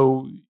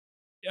 So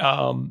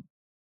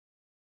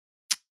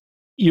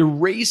you're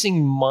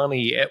raising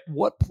money. At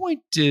what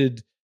point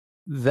did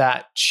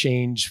that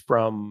change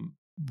from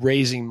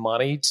raising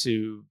money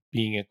to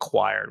being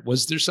acquired?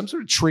 Was there some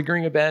sort of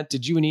triggering event?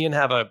 Did you and Ian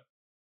have a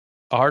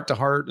heart to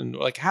heart, and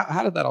like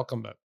how did that all come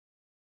about?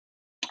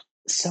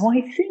 So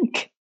I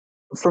think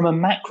from a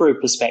macro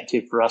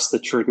perspective for us, the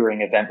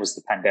triggering event was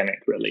the pandemic,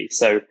 really.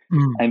 So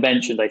I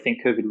mentioned, I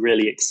think COVID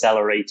really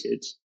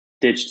accelerated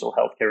digital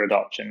healthcare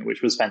adoption,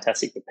 which was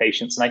fantastic for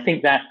patients. And I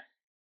think that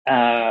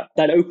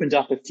that opened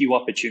up a few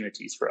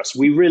opportunities for us.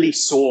 We really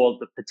saw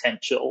the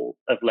potential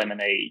of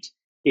Lemonaid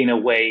in a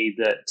way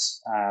that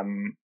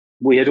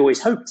we had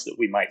always hoped that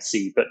we might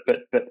see, but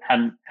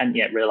hadn't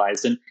yet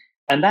realized.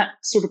 And that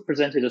sort of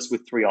presented us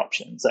with three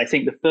options. I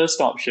think the first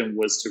option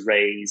was to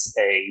raise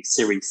a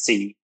Series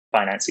C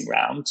financing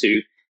round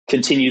to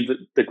continue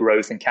the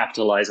growth and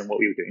capitalize on what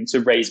we were doing,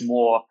 to raise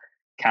more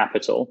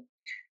capital.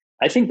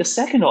 I think the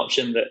second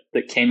option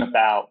that came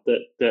about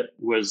that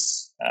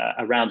was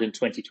around in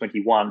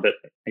 2021, but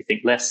I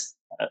think less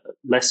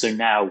so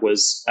now,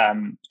 was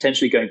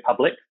potentially going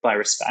public via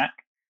a SPAC.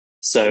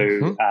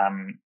 So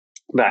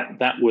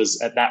that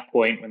was at that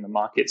point when the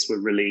markets were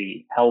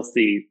really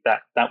healthy.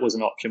 That was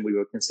an option we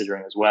were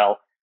considering as well.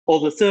 Or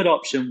the third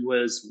option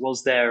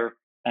was there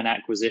an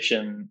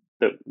acquisition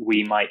that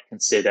we might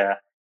consider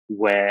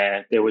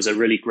where there was a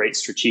really great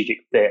strategic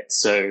fit?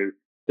 So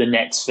the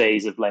next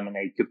phase of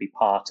Lemonaid could be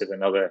part of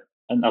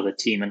another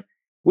team. And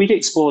we'd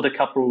explored a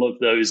couple of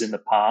those in the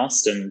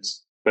past, and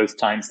both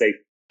times they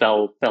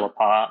fell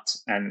apart.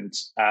 And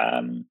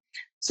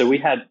so we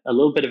had a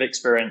little bit of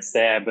experience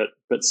there,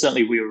 but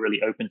certainly we were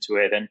really open to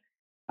it.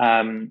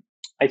 And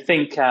I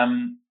think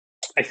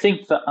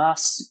for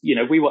us,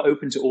 we were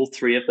open to all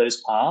three of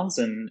those paths,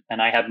 and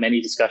I had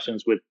many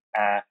discussions with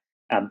our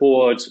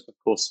board, of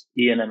course,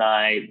 Ian and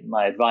I,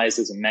 my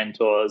advisors and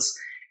mentors,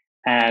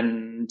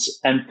 and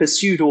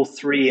pursued all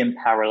three in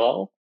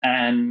parallel,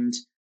 and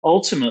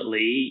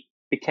ultimately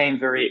became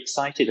very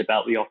excited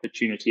about the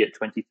opportunity at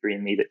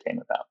 23andMe that came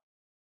about.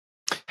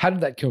 How did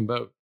that come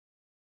about?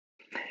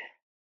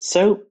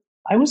 So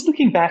I was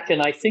looking back,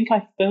 and I think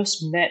I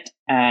first met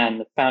Anne,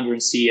 the founder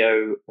and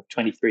CEO of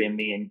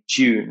 23andMe, in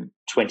June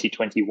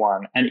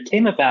 2021. And it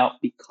came about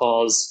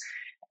because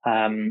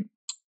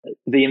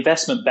the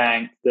investment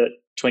bank that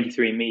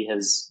 23andMe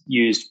has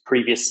used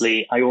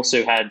previously, I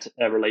also had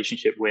a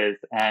relationship with,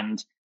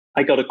 and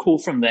I got a call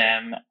from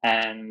them,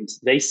 and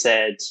they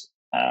said,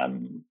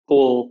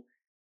 Paul,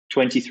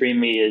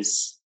 23andMe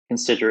is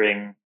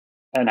considering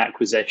an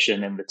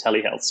acquisition in the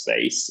telehealth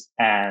space,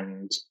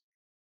 and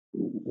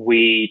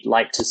we'd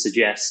like to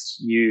suggest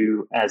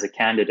you as a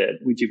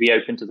candidate. Would you be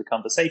open to the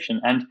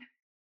conversation? And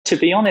to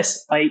be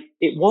honest,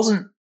 it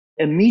wasn't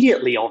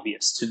immediately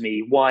obvious to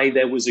me why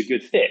there was a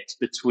good fit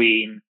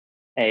between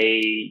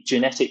a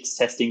genetics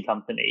testing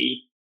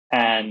company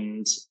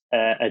and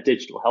a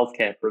digital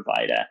healthcare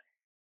provider.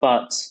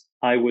 But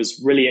I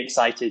was really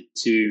excited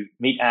to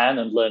meet Anne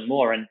and learn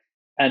more.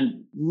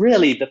 And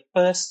really, the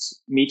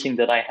first meeting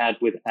that I had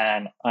with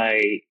Anne,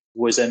 I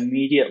was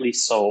immediately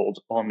sold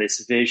on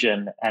this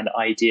vision and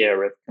idea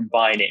of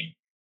combining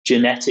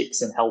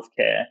genetics and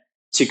healthcare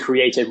to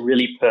create a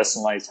really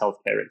personalized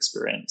healthcare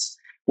experience.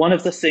 One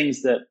of the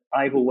things that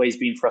I've always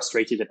been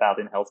frustrated about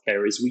in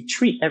healthcare is we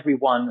treat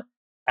everyone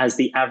as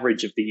the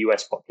average of the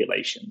US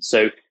population.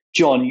 So,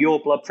 John, your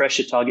blood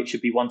pressure target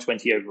should be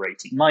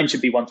 120/80. Mine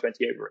should be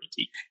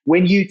 120/80.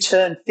 When you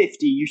turn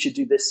 50, you should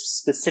do this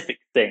specific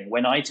thing.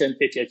 When I turn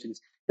 50, I should do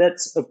this.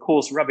 That's, of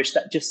course, rubbish.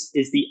 That just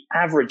is the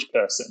average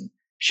person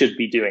should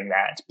be doing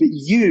that. But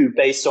you,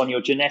 based on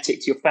your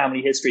genetics, your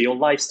family history, your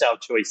lifestyle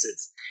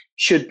choices,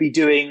 should be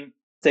doing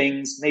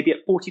things maybe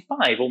at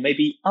 45, or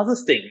maybe other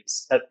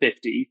things at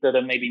 50 that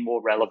are maybe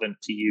more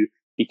relevant to you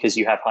because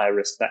you have higher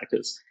risk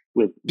factors.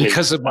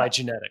 Because of my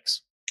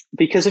genetics.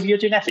 Because of your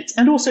genetics,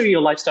 and also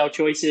your lifestyle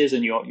choices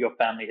and your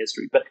family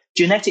history. But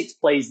genetics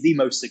plays the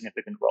most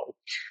significant role.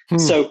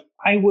 So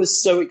I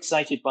was so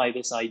excited by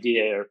this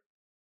idea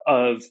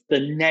of the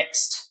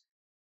next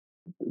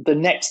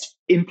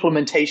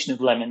implementation of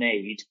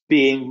Lemonaid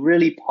being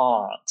really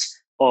part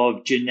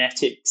of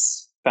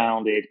genetics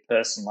founded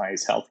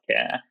personalized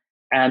healthcare.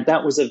 And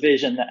that was a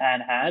vision that Anne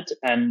had.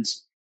 And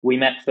we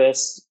met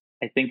first,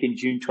 I think, in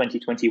June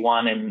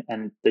 2021,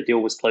 and the deal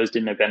was closed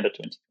in November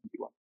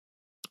 2021.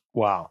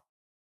 Wow.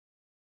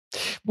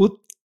 Well,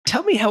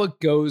 tell me how it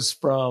goes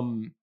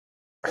from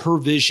her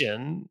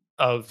vision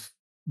of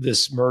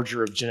this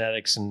merger of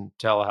genetics and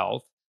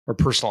telehealth or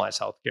personalized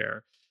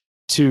healthcare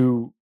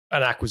to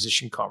an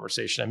acquisition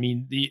conversation. I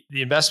mean, the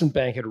investment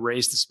bank had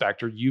raised the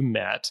specter. You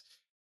met.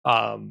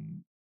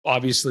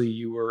 Obviously,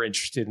 you were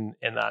interested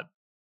in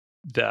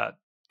that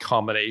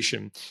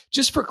combination.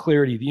 Just for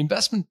clarity, the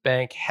investment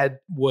bank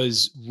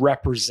was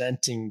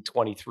representing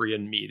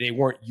 23andMe. They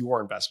weren't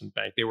your investment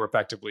bank. They were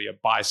effectively a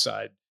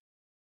buy-side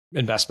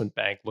investment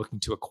bank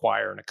looking to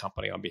acquire a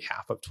company on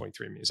behalf of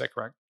 23andMe. Is that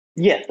correct?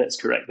 Yeah, that's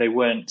correct. They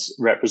weren't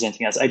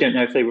representing us. I don't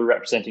know if they were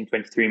representing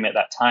 23andMe at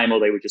that time, or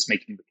they were just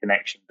making the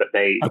connection, but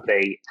they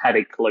had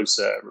a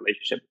closer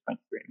relationship with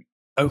 23andMe.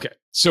 Okay.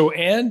 So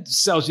Anne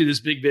sells you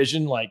this big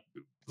vision, like,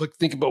 look,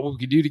 think about what we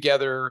could do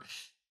together.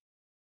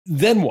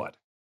 Then what?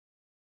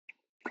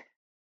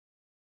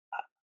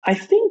 I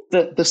think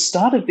that the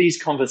start of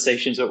these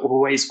conversations are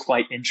always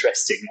quite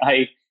interesting.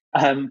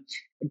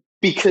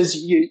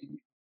 Because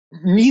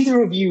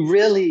neither of you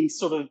really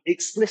sort of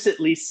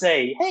explicitly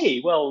say,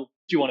 hey, well,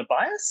 do you want to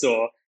buy us?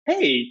 Or,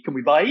 hey, can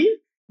we buy you?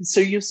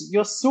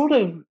 you're sort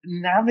of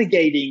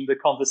navigating the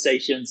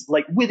conversations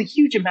like with a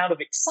huge amount of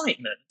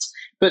excitement,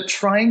 but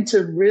trying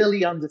to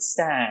really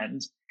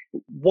understand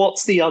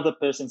what's the other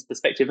person's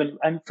perspective.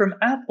 And from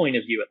our point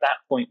of view, at that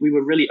point, we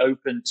were really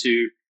open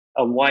to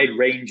a wide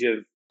range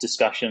of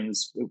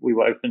discussions. We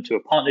were open to a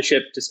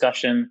partnership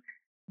discussion,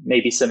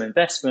 maybe some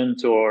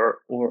investment or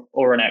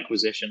an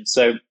acquisition.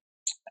 So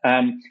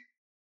Anne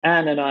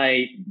and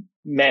I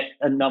met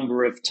a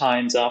number of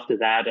times after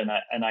that, and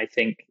I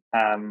think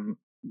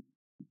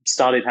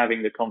started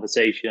having the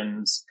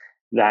conversations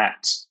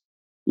that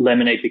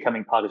Lemonaid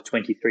becoming part of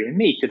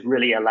 23andMe could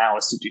really allow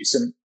us to do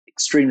some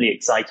extremely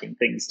exciting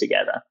things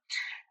together.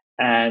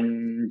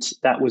 And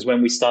that was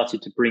when we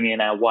started to bring in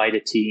our wider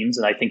teams.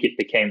 And I think it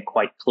became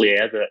quite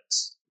clear that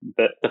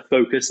the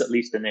focus, at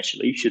least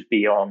initially, should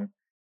be on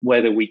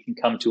whether we can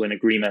come to an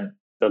agreement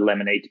for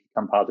Lemonaid to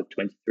become part of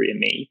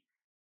 23andMe.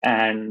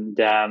 And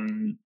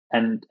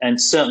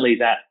certainly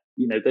that,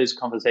 those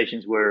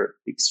conversations were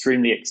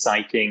extremely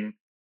exciting,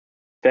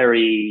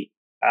 very,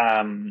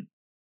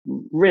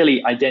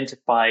 really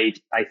identified,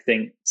 I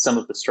think, some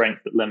of the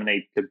strength that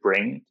Lemonaid could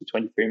bring to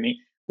 23andMe.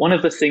 One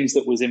of the things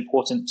that was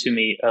important to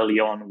me early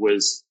on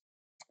was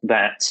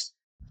that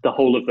the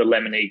whole of the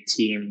Lemonaid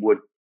team would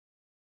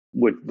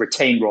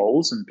retain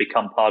roles and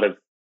become part of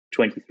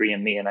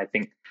 23andMe. And I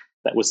think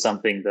that was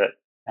something that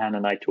Anne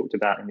and I talked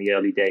about in the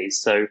early days.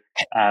 So,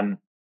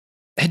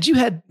 had you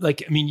had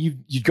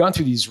you'd gone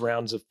through these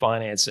rounds of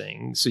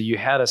financing, so you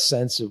had a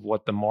sense of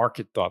what the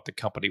market thought the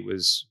company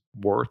was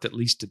worth, at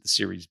least at the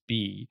Series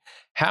B.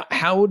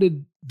 How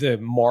did the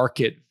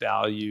market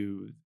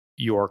value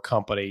your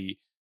company?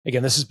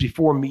 Again, this is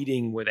before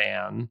meeting with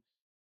Anne,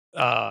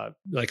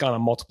 like on a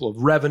multiple of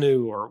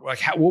revenue, or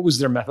like what was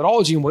their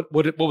methodology, and what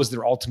was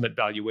their ultimate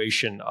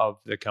valuation of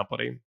the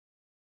company?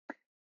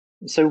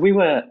 So we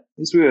were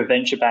a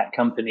venture-backed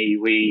company.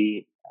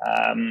 We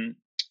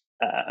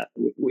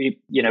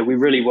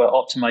really were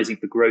optimizing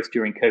for growth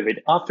during COVID.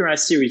 After our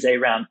Series A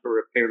round, for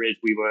a period,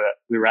 we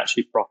were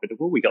actually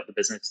profitable. We got the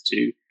business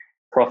to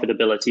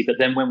profitability. But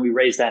then when we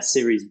raised our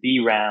Series B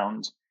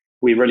round,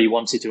 we really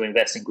wanted to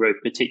invest in growth,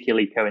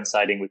 particularly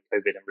coinciding with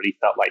COVID, and really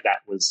felt like that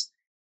was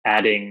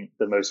adding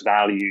the most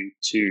value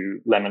to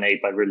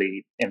Lemonaid by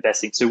really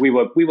investing. So we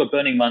were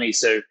burning money.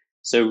 So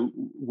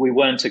we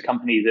weren't a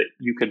company that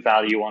you could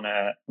value on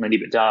an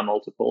EBITDA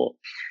multiple.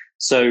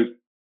 So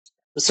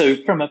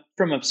from a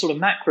sort of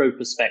macro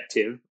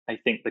perspective, I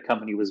think the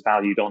company was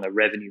valued on a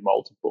revenue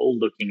multiple,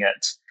 looking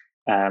at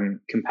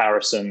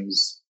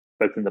comparisons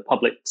both in the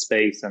public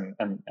space and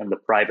the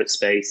private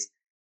space.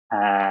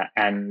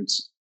 And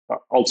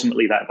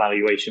ultimately, that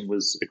valuation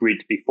was agreed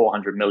to be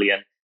 $400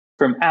 million.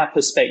 From our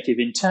perspective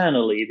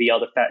internally, the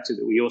other factor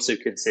that we also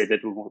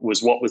considered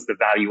was what was the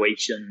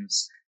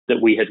valuations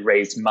that we had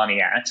raised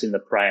money at in the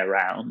prior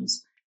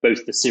rounds,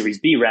 both the Series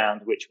B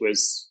round, which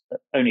was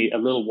only a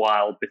little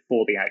while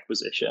before the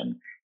acquisition,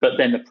 but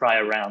then the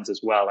prior rounds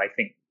as well. I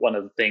think one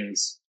of the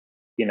things,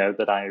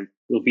 that I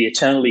will be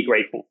eternally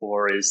grateful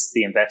for is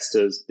the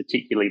investors,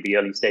 particularly the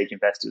early stage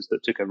investors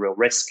that took a real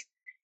risk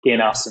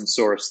in us and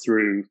saw us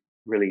through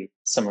really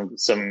some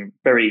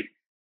very,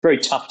 very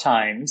tough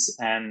times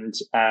and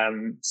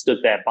stood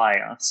there by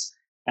us.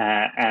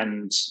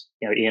 And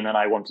Ian and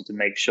I wanted to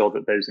make sure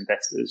that those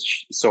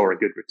investors saw a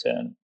good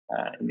return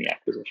in the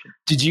acquisition.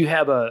 Did you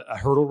have a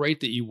hurdle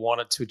rate that you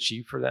wanted to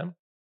achieve for them?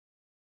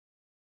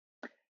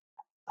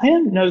 I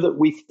don't know that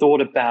we thought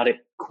about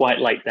it quite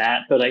like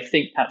that, but I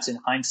think perhaps in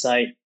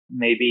hindsight,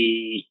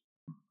 maybe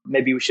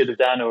we should have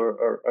done,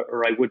 or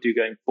I would do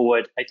going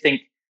forward. I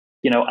think,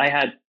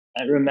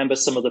 I remember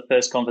some of the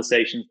first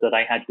conversations that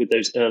I had with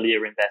those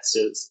earlier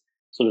investors,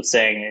 sort of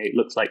saying, it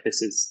looks like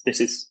this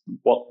is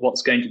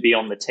what's going to be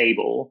on the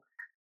table.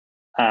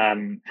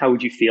 How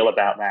would you feel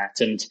about that?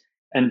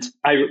 And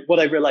what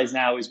I realize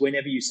now is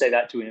whenever you say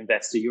that to an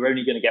investor, you're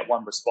only going to get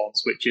one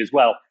response, which is,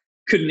 well,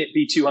 couldn't it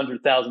be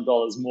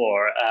 $200,000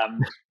 more?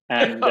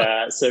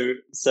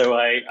 So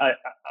I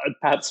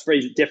perhaps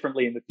phrase it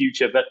differently in the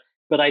future,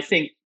 but I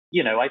think,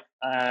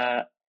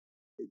 I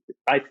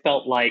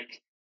felt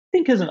like, I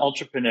think as an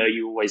entrepreneur,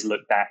 you always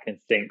look back and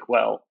think,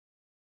 well,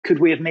 could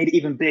we have made it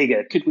even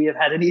bigger? Could we have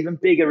had an even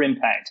bigger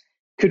impact?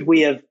 Could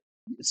we have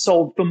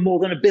sold for more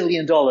than $1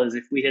 billion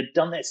if we had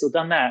done this or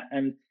done that?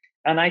 And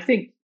I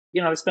think,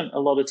 I spent a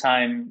lot of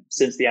time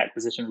since the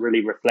acquisition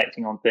really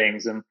reflecting on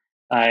things. And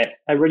I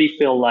really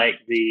feel like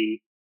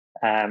we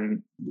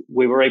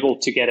were able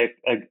to get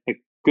a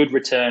good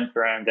return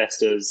for our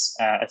investors,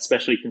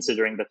 especially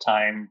considering the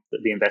time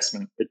that the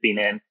investment had been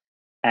in,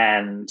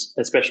 and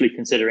especially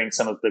considering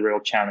some of the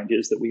real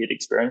challenges that we had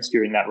experienced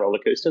during that roller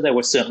coaster. There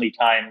were certainly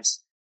times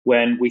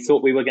when we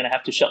thought we were going to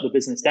have to shut the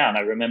business down.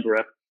 I remember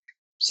a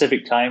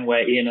specific time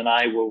where Ian and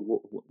I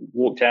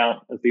walked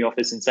out of the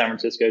office in San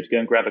Francisco to go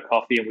and grab a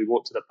coffee, and we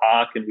walked to the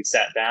park and we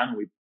sat down and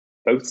we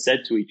both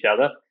said to each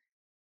other,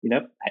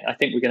 I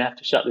think we're going to have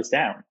to shut this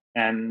down.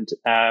 And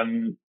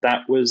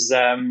that was,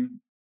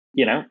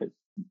 it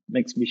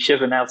makes me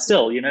shiver now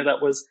still.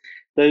 That was,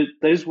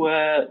 those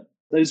were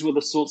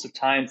the sorts of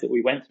times that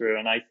we went through.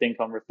 And I think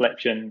on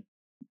reflection,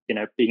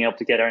 being able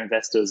to get our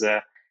investors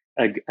a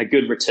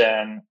good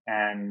return,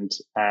 and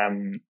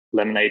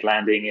Lemonaid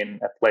landing in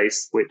a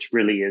place which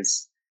really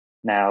is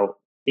now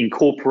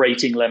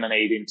incorporating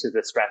Lemonaid into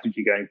the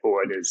strategy going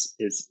forward is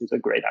a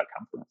great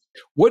outcome for us.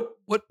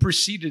 What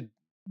preceded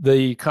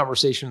the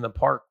conversation in the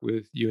park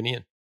with you and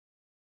Ian?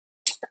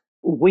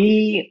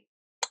 We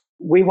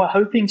were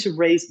hoping to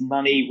raise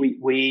money.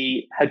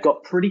 We had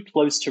got pretty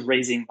close to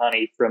raising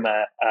money from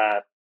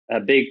a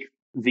big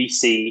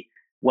VC,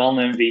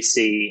 well-known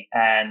VC,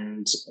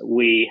 and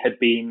we had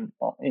been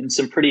in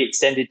some pretty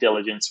extended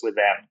diligence with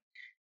them.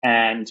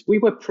 And we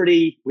were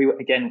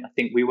again, I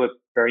think we were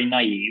very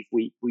naive.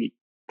 We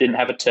didn't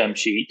have a term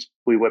sheet.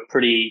 We were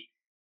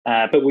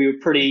but we were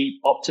pretty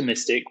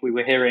optimistic. We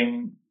were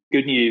hearing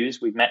good news.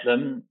 We've met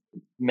them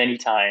many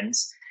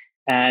times.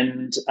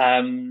 And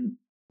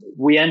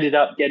we ended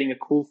up getting a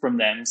call from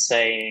them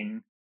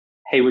saying,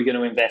 hey, we're going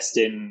to invest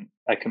in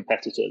a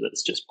competitor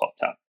that's just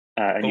popped up,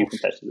 new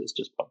competitor that's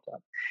just popped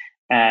up.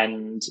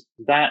 And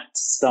that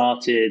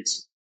started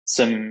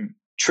some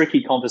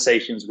tricky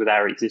conversations with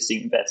our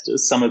existing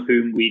investors, some of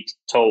whom we'd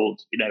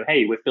told,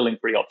 hey, we're feeling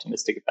pretty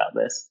optimistic about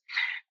this.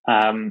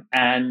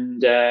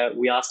 And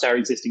we asked our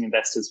existing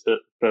investors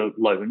for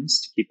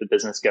loans to keep the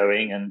business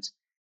going.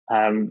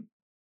 And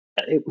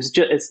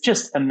it's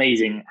just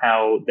amazing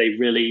how they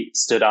really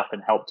stood up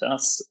and helped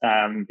us,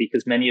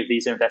 because many of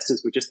these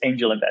investors were just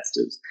angel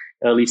investors,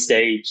 early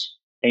stage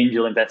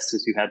angel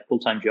investors who had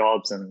full-time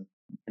jobs, and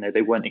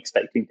they weren't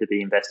expecting to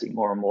be investing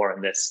more and more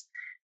in this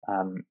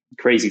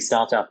crazy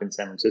startup in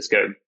San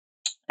Francisco.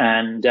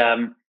 And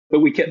but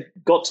we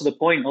got to the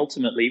point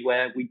ultimately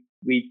where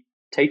we'd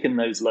taken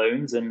those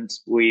loans, and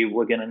we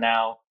were going to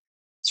now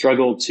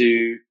struggle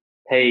to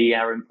pay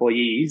our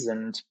employees,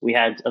 and we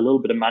had a little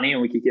bit of money,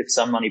 and we could give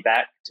some money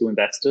back to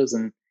investors.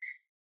 And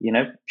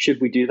should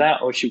we do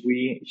that, or should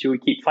we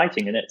keep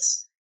fighting? And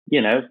it's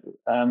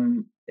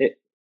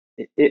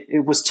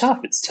it was tough.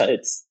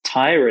 It's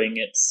tiring.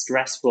 It's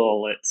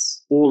stressful.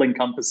 It's all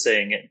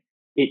encompassing.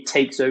 It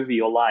takes over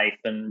your life.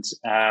 And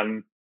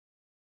that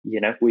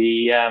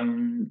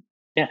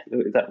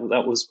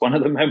was one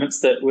of the moments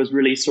that was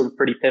really sort of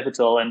pretty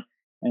pivotal. And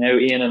I know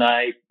Ian and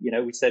I,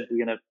 we said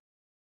we're gonna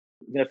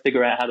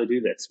figure out how to do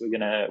this. We're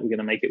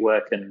gonna make it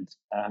work, and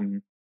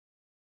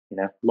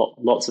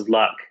lots of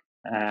luck,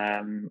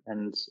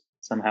 and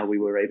somehow we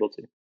were able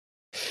to.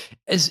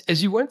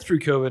 As you went through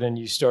COVID and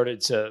you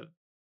started to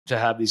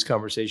have these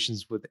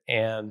conversations with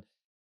Anne,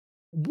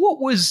 where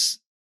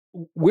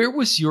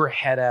was your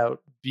head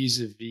out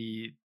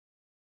vis-a-vis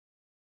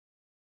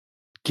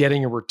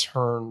getting a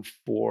return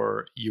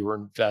for your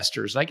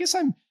investors? And I guess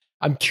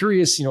I'm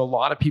curious, a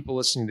lot of people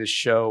listening to this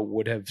show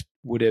would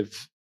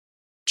have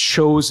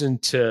chosen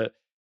to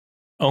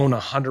own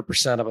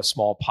 100% of a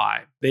small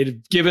pie. They'd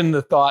have given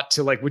the thought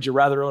to, like, would you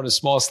rather own a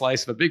small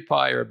slice of a big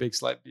pie, or a big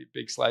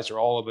slice or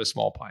all of a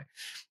small pie?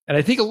 And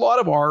I think a lot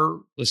of our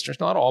listeners,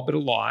 not all, but a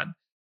lot,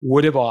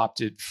 would have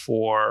opted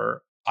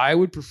for, I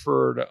would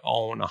prefer to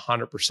own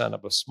 100%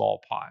 of a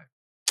small pie.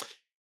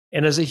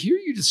 And as I hear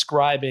you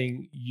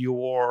describing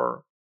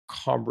your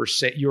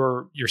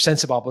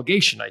sense of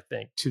obligation, I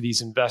think, to these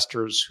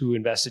investors who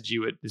invested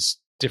you at this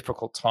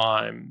difficult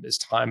time, this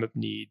time of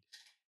need,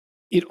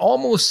 it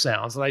almost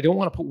sounds, and I don't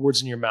want to put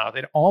words in your mouth,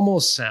 it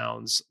almost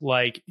sounds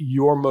like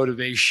your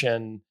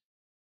motivation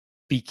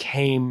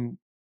became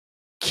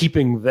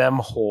keeping them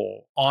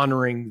whole,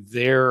 honoring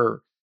their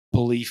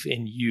belief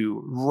in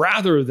you,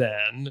 rather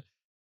than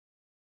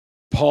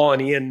Paul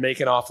and Ian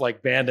making off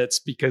like bandits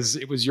because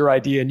it was your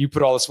idea and you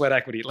put all the sweat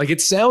equity. Like, it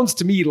sounds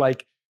to me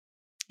like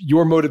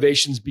your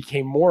motivations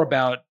became more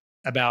about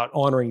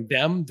honoring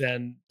them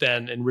than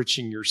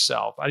enriching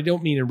yourself. I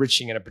don't mean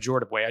enriching in a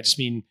pejorative way. I just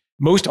mean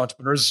most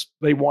entrepreneurs,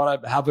 they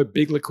want to have a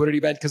big liquidity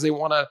event because they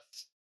want to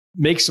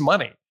make some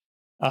money.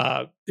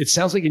 It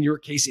sounds like in your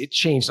case, it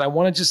changed. I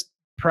want to just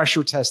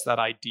pressure test that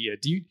idea.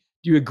 Do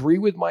you agree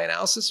with my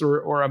analysis,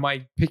 or am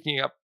I picking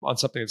up on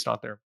something that's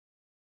not there?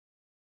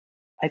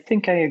 I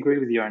think I agree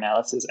with your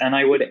analysis. And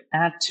I would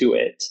add to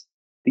it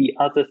the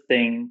other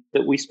thing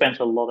that we spent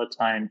a lot of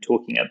time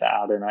talking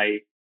about, and I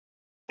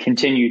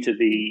continue to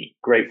be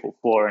grateful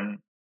for,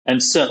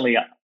 and certainly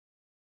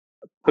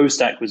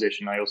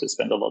post-acquisition, I also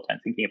spend a lot of time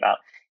thinking about,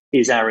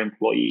 is our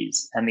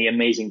employees and the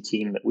amazing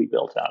team that we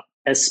built up,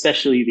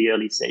 especially the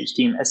early stage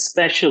team,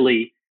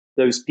 especially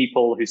those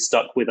people who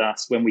stuck with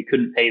us when we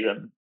couldn't pay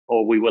them,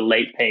 or we were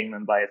late paying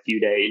them by a few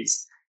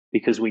days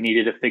because we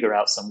needed to figure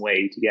out some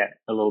way to get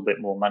a little bit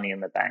more money in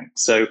the bank.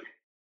 So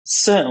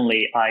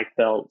certainly I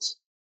felt,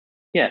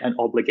 an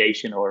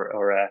obligation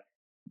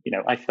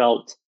I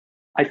felt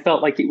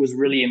like it was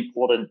really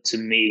important to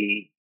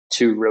me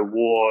to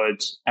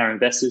reward our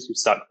investors who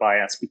stuck by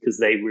us, because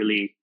they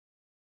really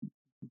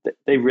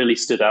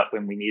stood up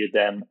when we needed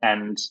them,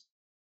 and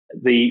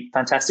the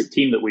fantastic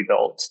team that we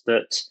built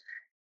that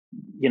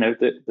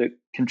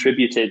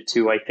contributed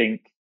to, I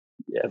think,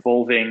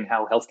 evolving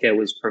how healthcare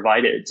was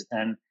provided.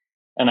 And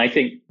I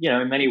think,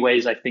 in many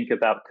ways, I think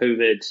about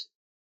COVID,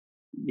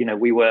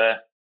 we were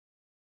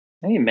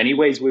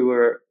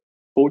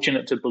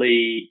fortunate to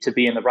be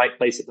in the right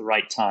place at the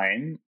right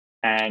time.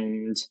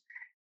 And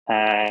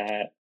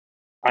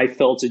I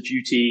felt a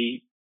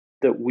duty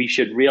that we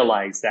should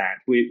realize that.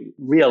 We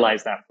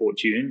realize that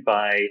fortune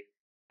by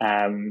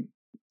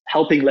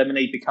helping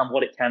Lemonaid become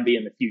what it can be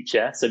in the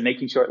future. So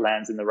making sure it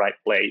lands in the right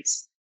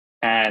place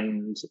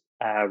and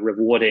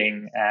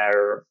rewarding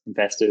our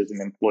investors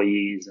and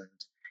employees.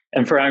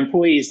 And for our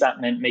employees,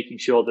 that meant making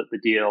sure that the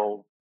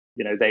deal,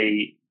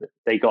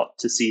 they got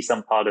to see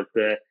some part of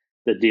the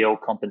deal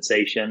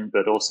compensation,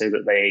 but also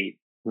that they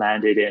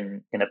landed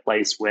in a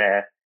place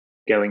where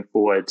going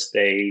forward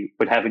they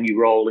would have a new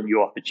role and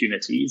new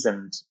opportunities,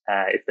 and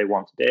if they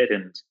wanted it,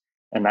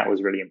 and that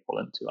was really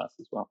important to us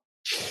as well.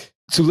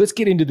 So let's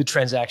get into the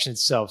transaction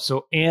itself.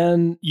 So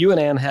Anne, you and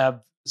Anne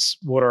have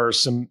what are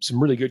some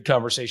really good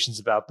conversations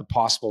about the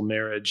possible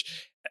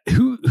marriage.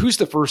 Who's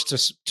the first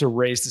to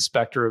raise the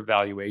specter of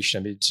valuation?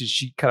 I mean, did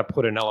she kind of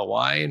put an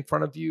LOI in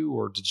front of you,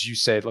 or did you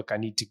say, look, I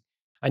need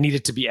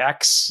it to be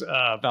X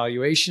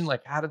valuation?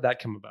 Like, how did that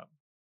come about?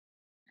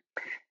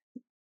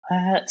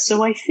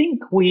 So I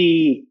think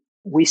we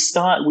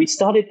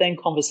started then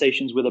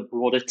conversations with a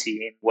broader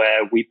team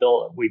where we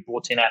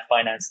brought in our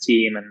finance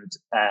team and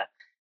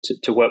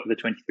to work with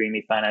the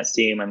 23andMe finance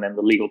team, and then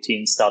the legal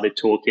team started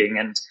talking,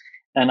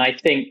 and I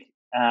think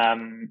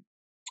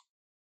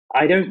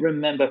I don't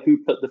remember who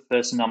put the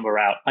first number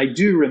out. I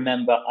do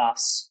remember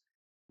us,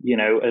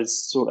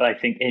 as sort of, I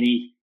think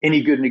any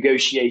good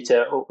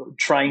negotiator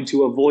trying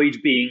to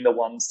avoid being the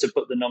ones to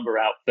put the number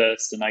out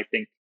first, and I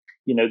think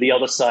the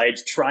other side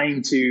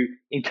trying to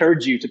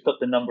encourage you to put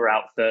the number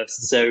out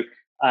first. So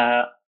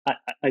I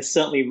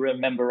certainly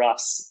remember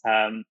us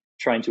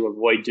trying to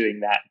avoid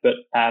doing that. But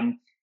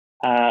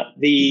I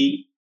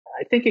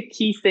think a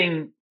key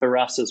thing for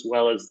us, as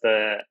well as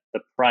the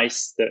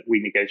price that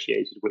we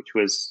negotiated, which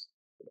was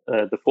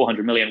the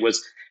 400 million,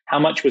 was how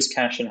much was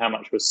cash and how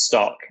much was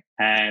stock,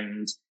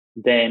 and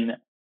then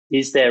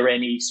is there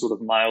any sort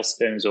of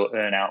milestones or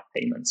earn-out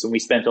payments? And we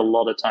spent a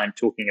lot of time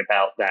talking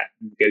about that,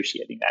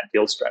 negotiating that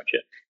deal structure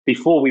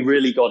before we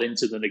really got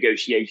into the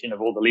negotiation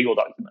of all the legal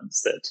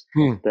documents.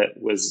 That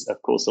was,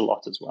 of course, a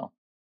lot as well.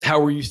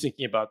 How were you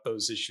thinking about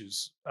those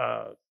issues,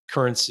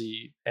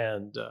 currency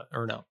and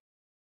earn-out?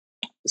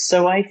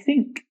 So I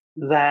think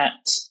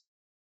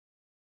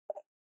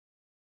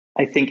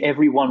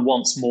everyone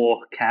wants more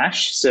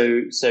cash.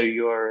 So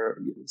you're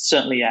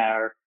certainly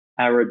our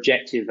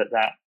objective at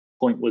that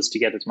point was to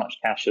get as much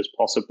cash as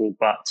possible.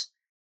 But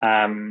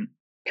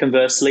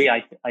conversely,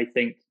 I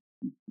think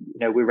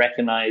we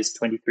recognize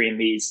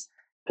 23andMe's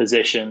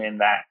position in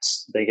that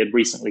they had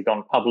recently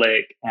gone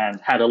public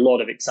and had a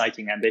lot of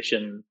exciting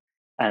ambition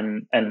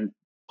and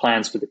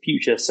plans for the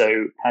future.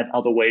 So had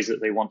other ways that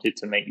they wanted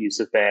to make use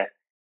of their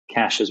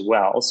cash as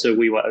well. So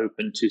we were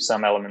open to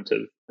some element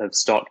of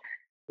stock.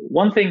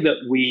 One thing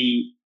that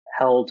we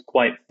held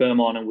quite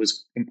firm on and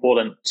was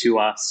important to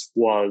us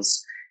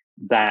was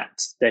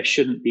that there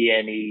shouldn't be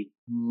any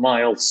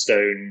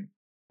milestone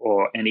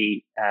or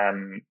any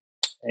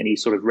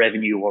sort of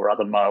revenue or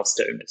other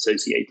milestone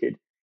associated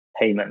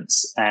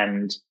payments.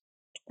 And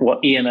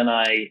what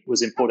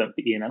was important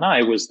for Ian and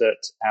I was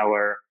that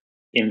our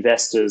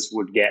investors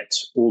would get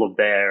all of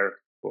their,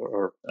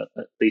 or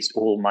at least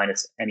all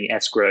minus any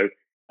escrow,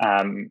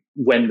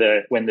 when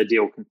the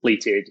deal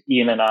completed.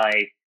 Ian and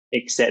I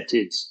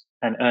accepted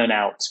an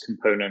earn-out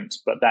component,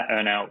 but that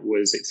earn-out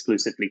was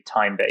exclusively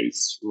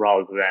time-based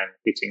rather than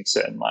hitting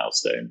certain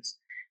milestones.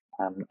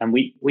 And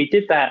we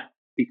did that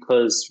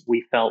because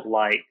we felt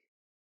like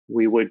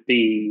we would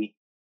be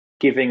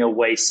giving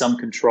away some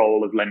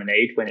control of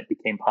Lemonaid when it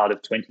became part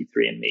of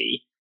 23andMe,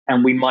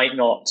 and we might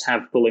not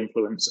have full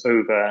influence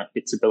over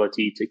its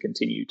ability to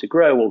continue to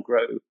grow or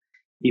grow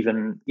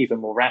even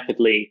more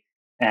rapidly.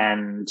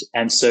 And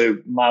so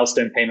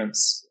milestone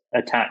payments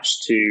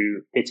attached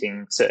to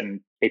hitting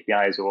certain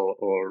KPIs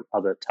or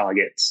other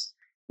targets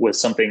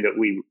was something that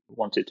we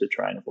wanted to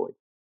try and avoid.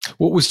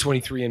 What was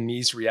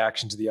 23andMe's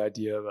reaction to the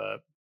idea of a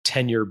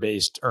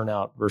tenure-based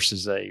earnout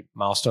versus a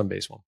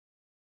milestone-based one?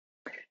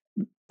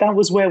 That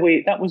was where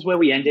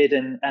we ended,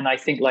 and I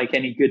think, like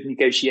any good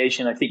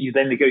negotiation, I think you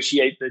then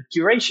negotiate the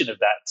duration of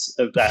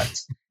that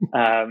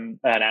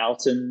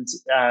earnout and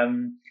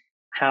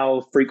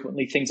how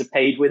frequently things are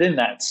paid within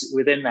that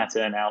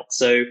earnout.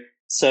 So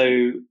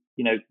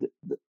the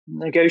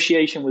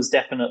negotiation was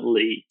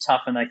definitely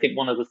tough, and I think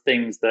one of the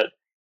things that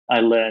I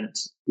learned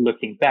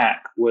looking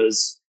back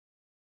was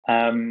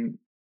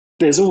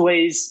there's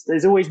always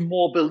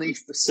more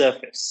beneath the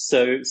surface.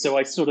 So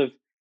I sort of,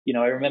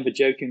 I remember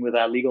joking with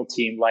our legal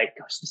team, like,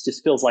 gosh, this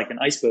just feels like an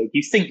iceberg.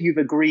 You think you've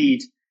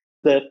agreed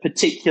the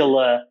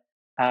particular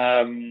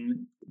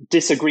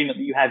disagreement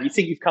that you have. You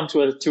think you've come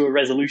to a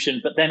resolution,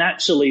 but then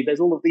actually there's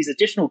all of these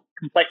additional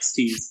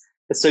complexities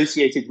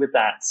associated with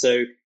that.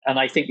 So, and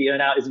I think the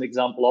earnout is an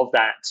example of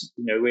that.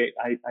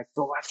 I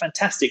thought, wow,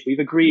 fantastic. We've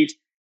agreed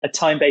a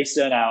time-based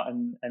earnout,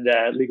 and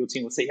the legal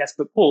team will say, yes,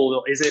 but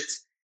Paul, is it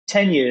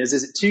 10 years?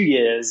 Is it 2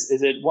 years?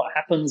 Is it what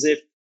happens if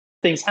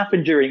things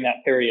happen during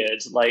that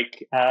period?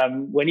 Like, how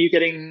are you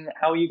getting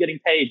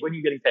paid? When are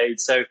you getting paid?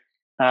 So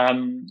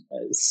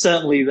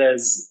Certainly,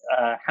 there's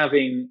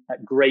having a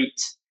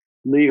great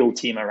legal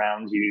team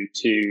around you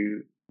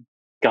to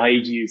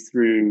guide you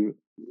through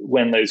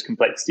when those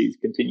complexities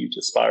continue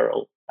to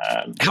spiral.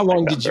 How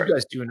long did you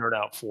guys do an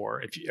earn-out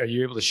for? Are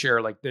you able to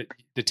share like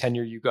the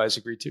tenure you guys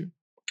agreed to?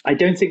 I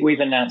don't think we've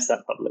announced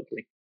that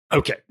publicly.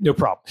 Okay, no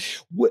problem.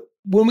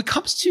 When it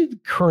comes to the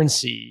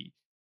currency,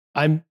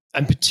 I'm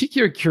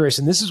particularly curious,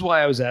 and this is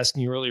why I was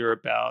asking you earlier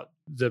about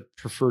the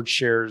preferred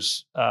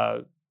shares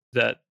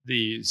that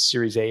the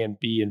Series A and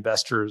B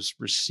investors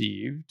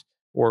received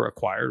or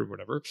acquired or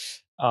whatever.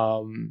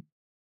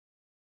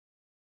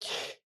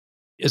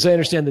 As I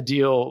understand the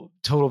deal,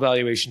 total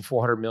valuation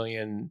 $400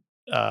 million,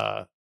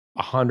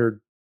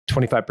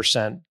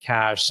 125%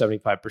 cash,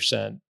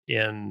 75%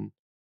 in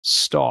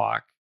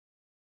stock.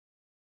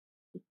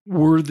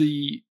 Were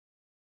the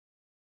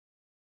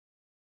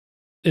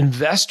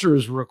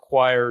investors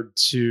required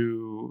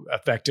to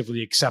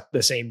effectively accept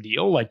the same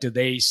deal? Like, did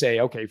they say,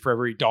 okay, for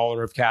every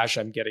 $1 of cash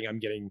I'm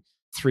getting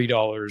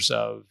 $3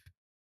 of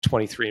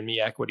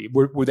 23andMe equity?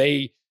 Were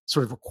they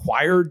sort of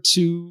required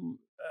to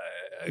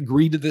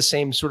agree to the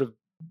same sort of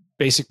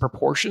basic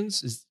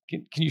proportions?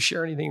 Can you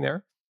share anything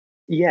there?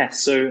 Yeah,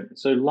 so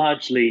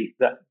largely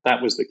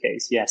that was the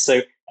case. Yeah.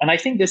 So, and I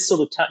think this sort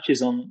of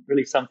touches on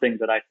really something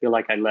that I feel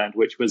like I learned,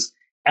 which was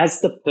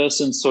as the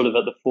person sort of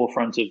at the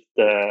forefront of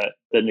the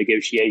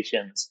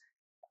negotiations,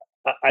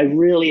 I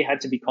really had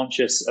to be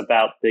conscious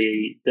about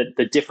the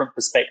different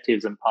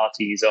perspectives and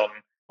parties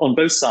on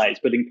both sides,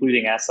 but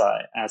including our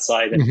side.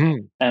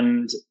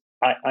 And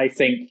I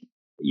think,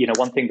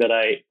 one thing that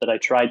I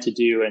tried to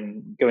do,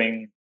 and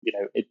going,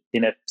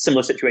 in a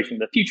similar situation in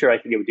the future, I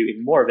think I would do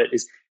even more of it,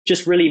 is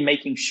just really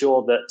making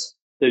sure that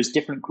those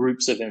different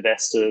groups of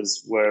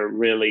investors were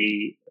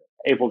really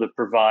able to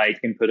provide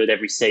input at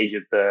every stage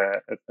of the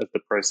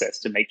process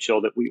to make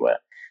sure that we were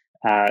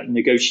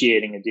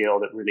negotiating a deal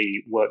that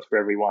really worked for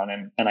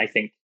everyone. And I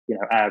think,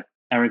 our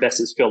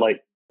investors felt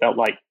like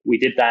we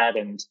did that,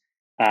 and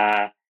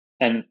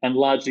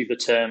largely the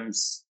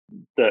terms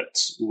that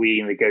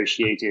we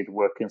negotiated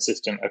were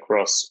consistent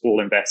across all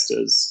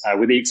investors,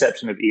 with the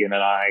exception of Ian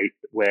and I,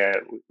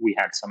 where we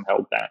had some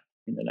held back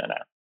in the net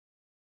out.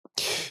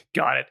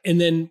 Got it. And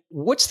then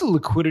what's the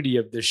liquidity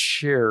of the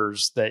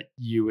shares that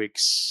you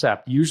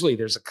accept? Usually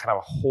there's a kind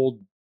of hold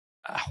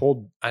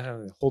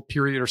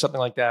period or something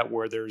like that,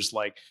 where there's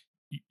like,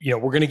 we're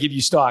going to give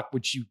you stock,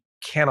 which you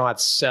cannot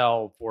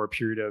sell for a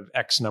period of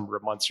X number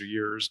of months or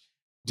years.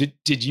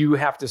 Did you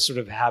have to sort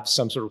of have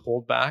some sort of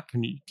holdback?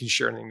 Can you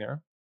share anything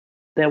there?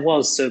 There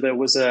was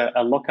a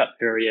lockup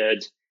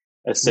period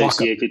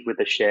associated with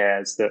the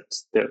shares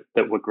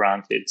that were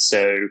granted.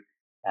 So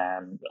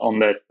on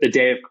the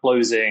day of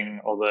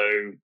closing,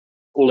 although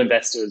all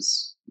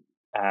investors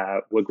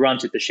were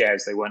granted the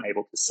shares, they weren't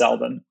able to sell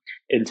them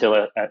until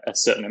a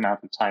certain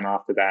amount of time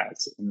after that,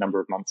 a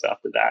number of months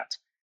after that.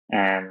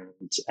 And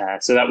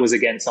so that was,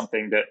 again,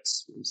 something that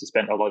we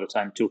spent a lot of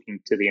time talking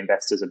to the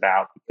investors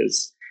about,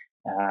 because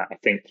I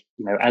think,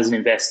 as an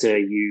investor,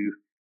 you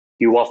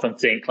often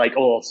think like,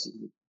 oh,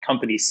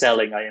 companies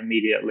selling, I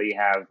immediately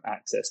have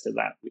access to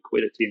that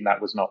liquidity. And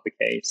that was not the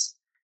case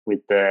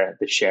with the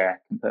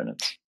share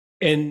component.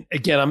 And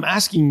again, I'm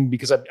asking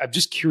because I'm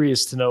just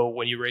curious to know,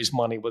 when you raise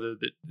money, whether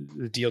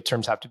the deal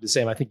terms have to be the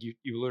same. I think you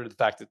alluded to the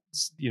fact that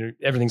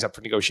everything's up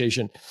for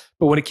negotiation.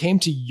 But when it came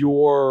to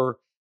your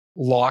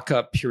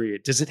lockup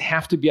period, does it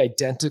have to be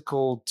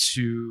identical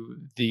to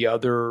the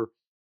other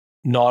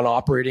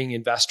non-operating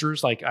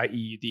investors, like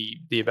i.e.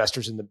 the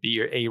investors in the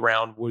B or A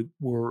round?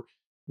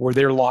 Were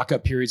their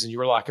lockup periods and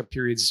your lockup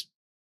periods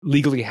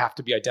legally have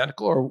to be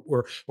identical,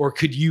 or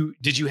did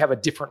you have a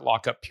different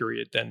lockup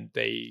period than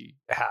they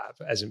have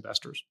as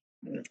investors?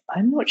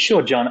 I'm not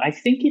sure, John. I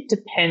think it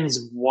depends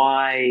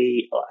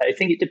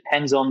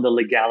on the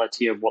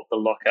legality of what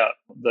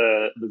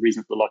the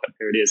reason for the lockup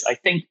period is. I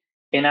think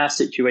in our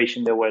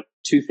situation, there were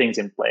two things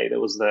in play. There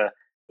was the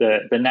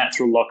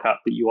natural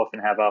lockup that you often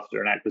have after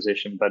an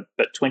acquisition, but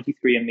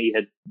 23andMe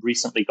had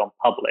recently gone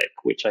public,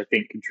 which I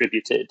think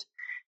contributed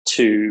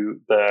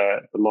to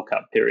the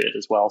lockup period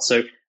as well.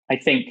 So I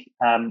think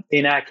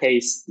in our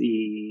case,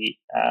 we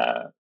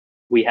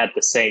had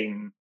the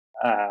same,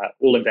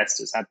 all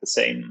investors had the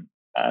same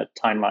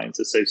timelines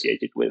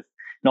associated with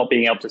not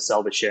being able to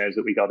sell the shares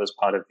that we got as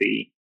part of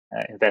the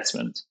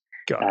investment.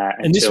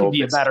 And this would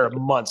be a matter of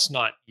months,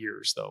 not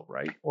years, though,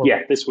 right?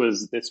 This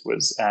was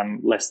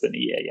less than a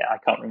year. Yeah, I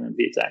can't remember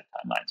the exact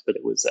timelines, but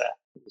it was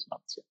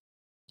months.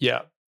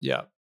 Yeah.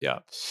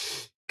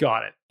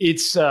 Got it.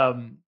 It's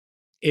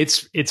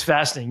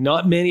fascinating.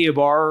 Not many of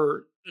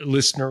our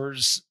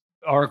listeners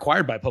are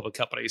acquired by public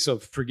companies, so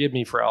forgive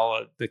me for all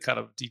of the kind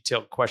of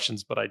detailed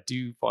questions, but I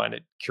do find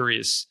it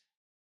curious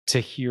to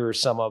hear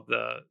some of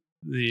the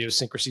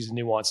idiosyncrasies and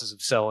nuances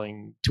of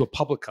selling to a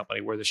public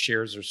company where the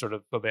shares are sort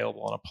of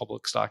available on a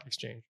public stock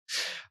exchange.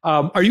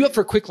 Are you up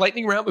for a quick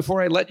lightning round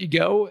before I let you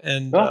go?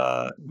 And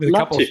with a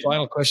couple of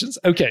final questions?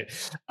 Okay.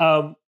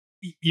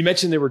 You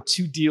mentioned there were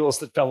two deals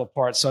that fell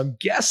apart, so I'm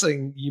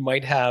guessing you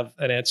might have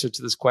an answer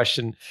to this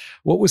question.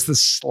 What was the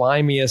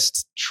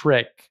slimiest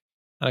trick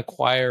an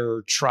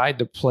acquirer tried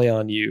to play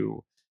on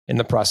you in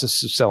the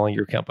process of selling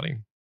your company?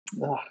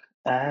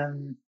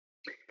 You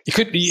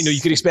could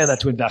expand that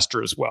to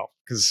investor as well,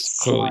 because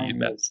clearly you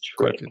met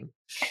quite a few.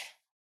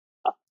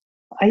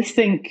 I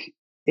think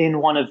in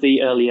one of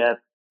the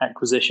earlier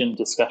acquisition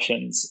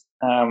discussions,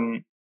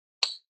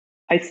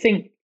 I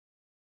think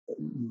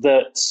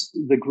that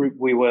the group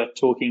we were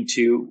talking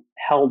to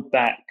held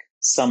back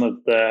some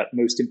of the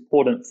most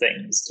important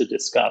things to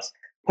discuss,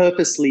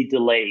 purposely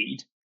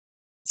delayed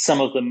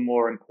some of the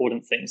more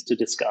important things to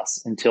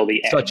discuss until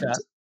the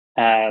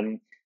end.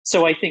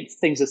 So I think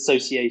things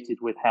associated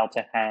with how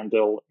to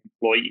handle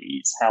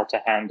employees, how to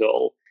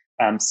handle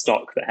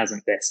stock that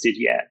hasn't vested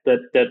yet,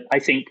 that I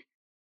think,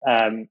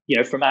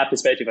 from our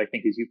perspective, I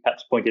think, as you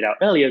perhaps pointed out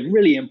earlier,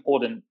 really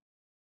important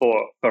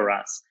for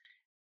us.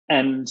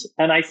 And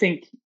I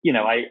think,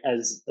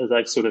 as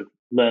I've sort of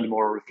learned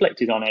more or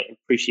reflected on it,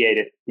 appreciate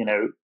it,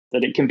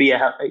 that it can be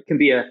a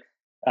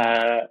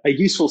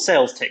useful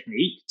sales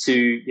technique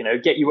to,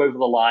 get you over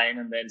the line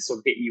and then sort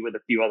of hit you with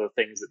a few other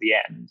things at the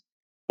end.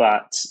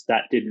 But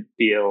that didn't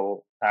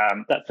feel,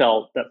 that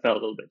felt a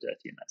little bit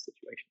dirty in that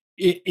situation.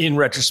 In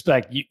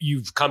retrospect,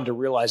 you've come to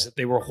realize that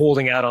they were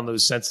holding out on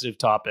those sensitive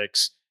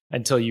topics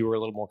until you were a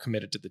little more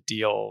committed to the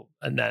deal,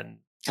 and then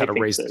kind of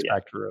raised the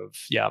factor of,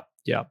 yeah.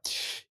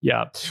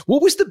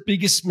 What was the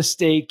biggest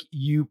mistake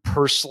you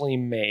personally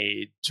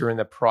made during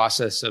the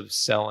process of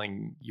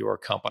selling your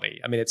company?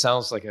 I mean, it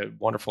sounds like a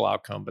wonderful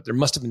outcome, but there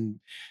must have been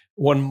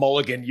one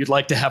mulligan you'd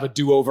like to have a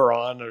do-over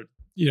on, or,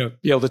 be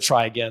able to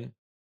try again.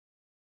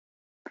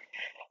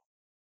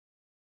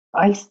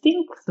 I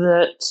think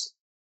that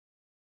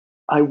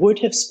I would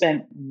have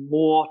spent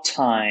more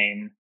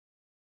time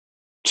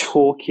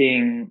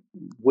talking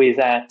with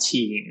our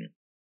team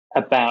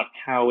about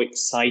how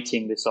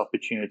exciting this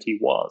opportunity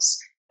was.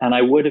 And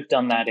I would have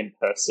done that in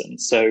person.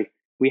 So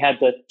we had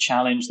the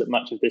challenge that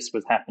much of this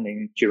was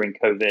happening during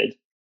COVID.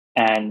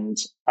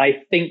 And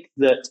I think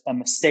that a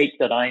mistake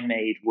that I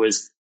made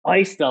was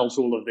I felt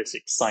all of this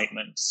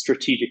excitement,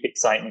 strategic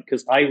excitement,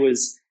 because I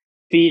was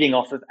feeding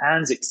off of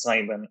Anne's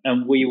excitement,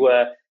 and we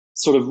were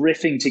sort of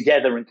riffing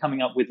together and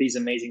coming up with these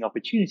amazing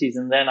opportunities.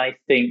 And then I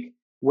think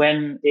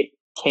when it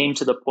came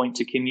to the point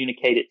to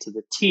communicate it to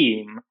the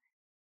team,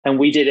 and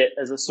we did it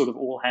as a sort of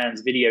all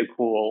hands video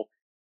call,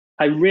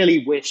 I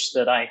really wish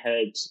that I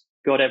had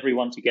got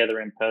everyone together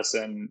in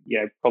person,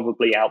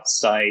 probably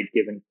outside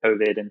given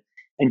COVID,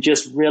 and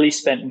just really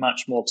spent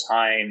much more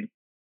time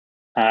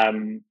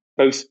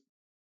both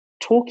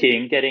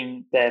talking,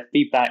 getting their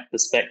feedback,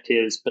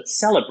 perspectives, but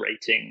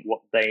celebrating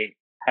what they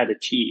had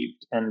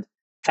achieved and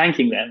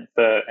thanking them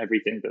for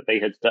everything that they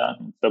had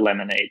done for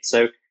Lemonaid.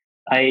 So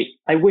I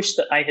wish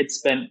that I had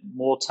spent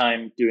more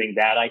time doing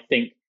that. I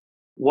think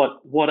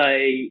what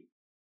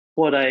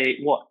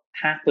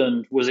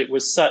happened was it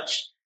was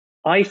such,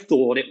 I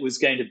thought it was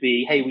going to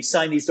be, hey, we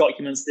signed these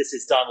documents, this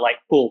is done, like,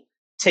 cool,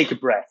 take a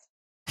breath.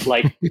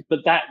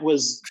 But that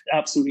was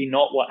absolutely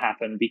not what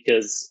happened,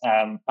 because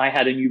I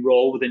had a new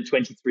role within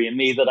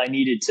 23andMe that I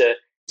needed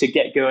to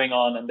get going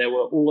on. And there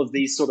were all of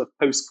these sort of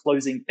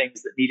post-closing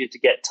things that needed to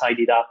get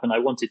tidied up. And I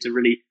wanted to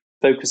really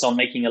focus on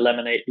making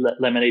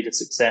Lemonaid a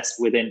success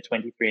within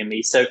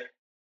 23andMe. So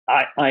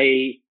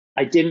I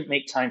didn't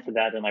make time for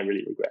that, and I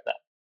really regret that.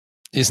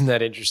 Isn't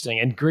that interesting?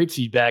 And great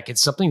feedback.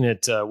 It's something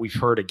that we've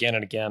heard again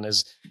and again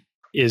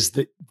is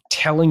that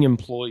telling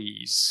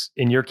employees,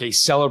 in your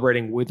case,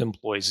 celebrating with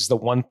employees, is the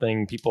one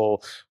thing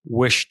people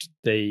wished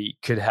they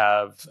could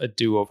have a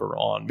do-over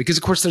on. Because,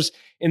 of course, there's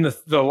in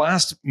the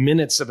last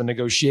minutes of a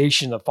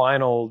negotiation, the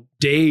final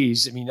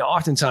days, I mean,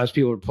 oftentimes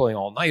people are pulling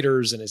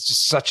all-nighters, and it's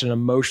just such an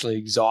emotionally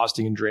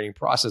exhausting and draining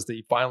process that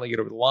you finally get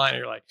over the line and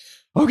you're like,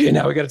 okay,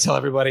 now we got to tell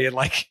everybody, and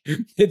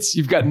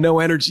you've got no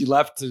energy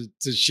left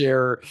to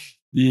share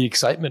the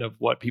excitement of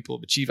what people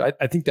have achieved.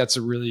 I think that's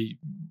a really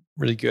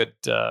good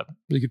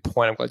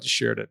point. I'm glad you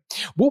shared it.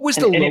 What was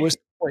the lowest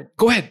point?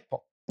 Go ahead,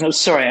 Paul. No,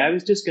 sorry. I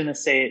was just going to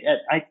say,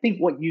 I think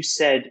what you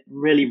said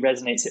really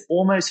resonates. It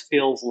almost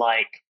feels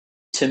like,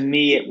 to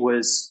me, it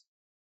was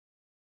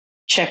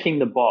checking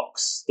the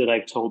box that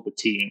I've told the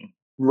team,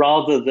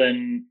 rather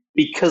than,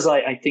 because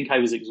I think I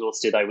was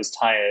exhausted, I was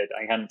tired,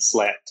 I hadn't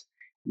slept,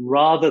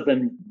 rather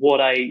than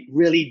what I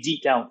really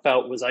deep down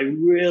felt was I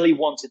really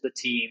wanted the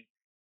team.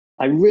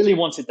 I really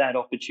wanted that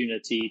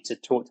opportunity to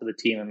talk to the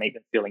team and make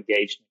them feel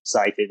engaged and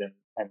excited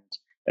and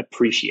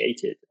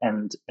appreciated.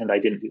 And I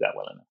didn't do that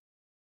well enough.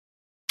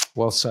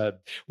 Well said.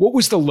 What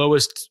was the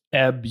lowest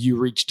ebb you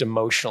reached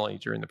emotionally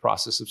during the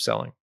process of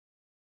selling?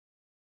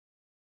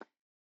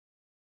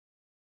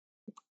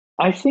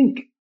 I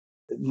think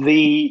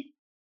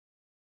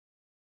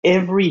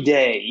every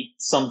day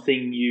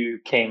something new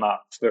came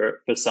up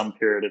for some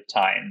period of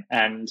time.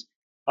 And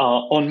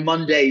on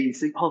Monday, you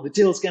think, oh, the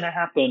deal's going to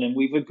happen, and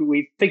we've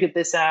figured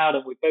this out,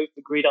 and we both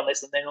agreed on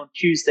this. And then on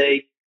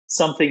Tuesday,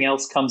 something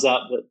else comes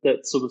up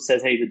that sort of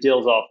says, hey, the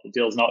deal's off, the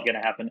deal's not going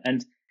to happen.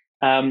 And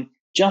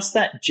just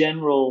that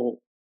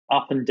general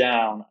up and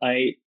down.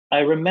 I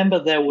remember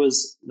there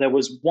was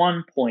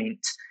one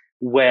point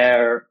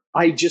where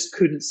I just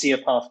couldn't see a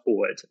path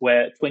forward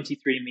where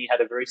 23andMe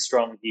had a very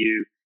strong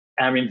view.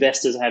 Our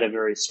investors had a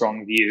very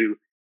strong view.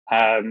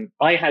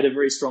 I had a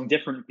very strong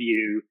different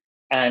view,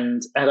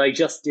 and I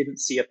just didn't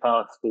see a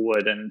path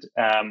forward. And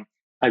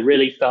I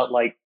really felt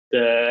like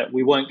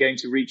we weren't going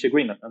to reach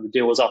agreement, and the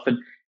deal was off.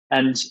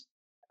 And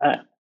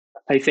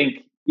I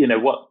think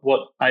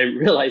what I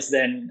realized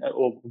then,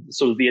 or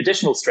sort of the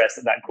additional stress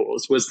that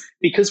caused, was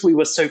because we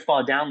were so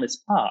far down this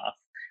path,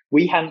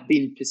 we hadn't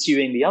been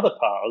pursuing the other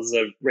paths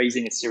of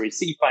raising a Series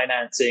C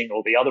financing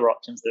or the other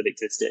options that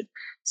existed.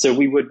 So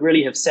we would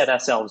really have set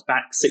ourselves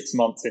back 6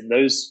 months in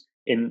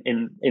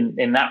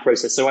that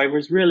process. So I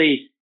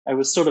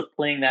was sort of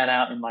playing that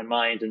out in my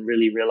mind and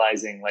really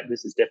realizing like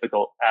this is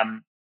difficult.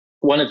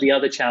 One of the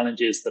other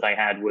challenges that I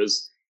had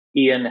was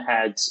Ian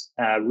had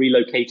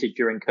relocated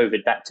during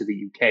COVID back to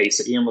the UK.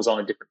 So Ian was on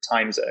a different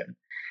time zone.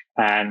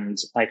 And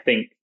I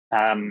think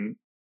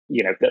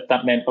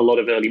that meant a lot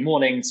of early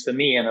mornings for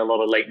me and a lot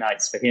of late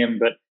nights for him.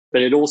 But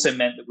it also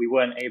meant that we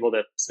weren't able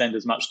to spend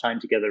as much time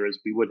together as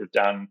we would have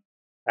done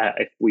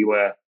if we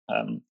were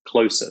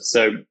closer.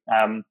 So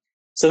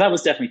that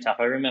was definitely tough.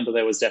 I remember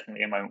there was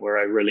definitely a moment where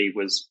I really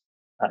was.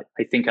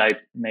 I think I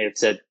may have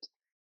said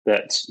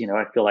that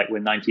I feel like we're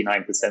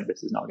 99%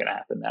 this is not going to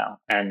happen now.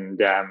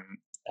 And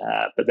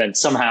but then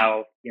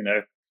somehow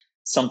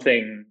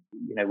something,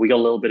 we got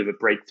a little bit of a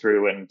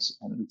breakthrough and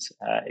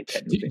it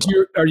kept moving.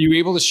 Are you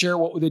able to share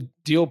what was the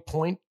deal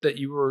point that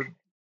you were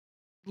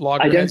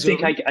logging? I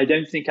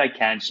don't think I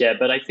can share,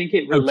 but I think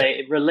it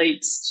broadly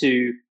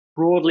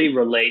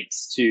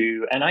relates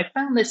to, and I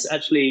found this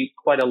actually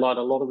quite a lot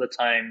of the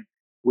time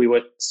we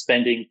were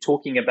spending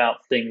talking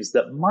about things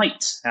that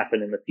might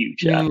happen in the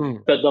future,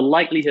 but the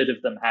likelihood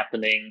of them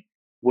happening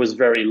was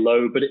very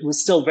low, but it was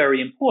still very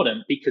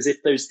important because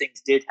if those things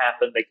did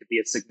happen, they could be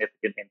a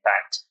significant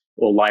impact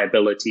or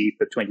liability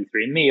for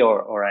 23andMe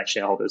or our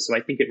shareholders. So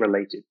I think it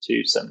related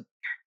to some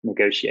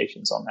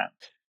negotiations on that.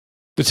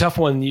 The tough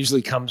one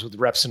usually comes with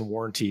reps and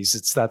warranties.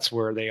 That's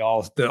where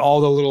all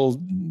the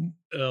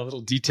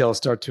little details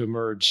start to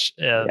emerge,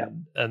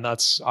 and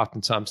that's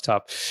oftentimes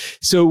tough.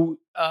 So,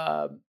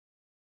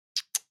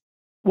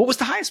 what was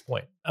the highest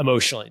point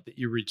emotionally that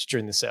you reached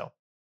during the sale?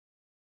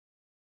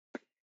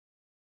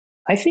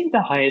 I think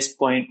the highest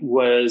point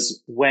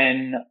was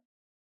when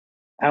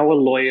our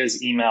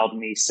lawyers emailed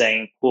me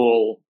saying,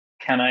 Paul,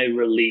 can I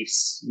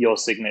release your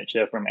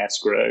signature from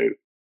escrow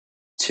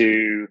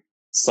to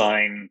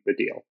sign the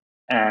deal?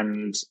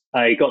 And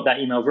I got that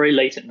email very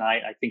late at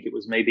night. I think it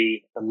was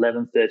maybe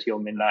 11:30 or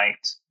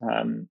midnight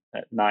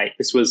at night.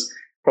 This was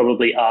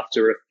probably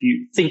after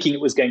thinking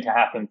it was going to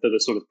happen for the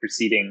sort of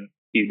preceding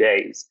few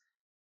days.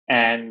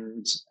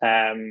 And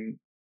I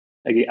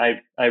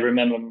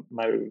remember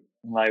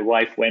my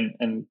wife went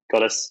and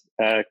got us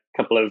a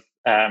couple of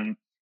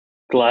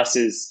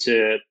glasses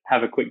to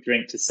have a quick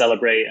drink to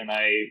celebrate, and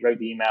I wrote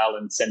the email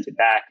and sent it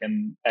back,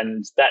 and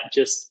that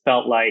just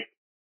felt like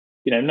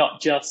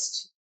not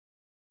just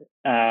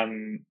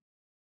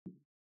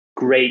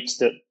great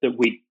that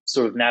we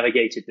sort of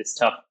navigated this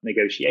tough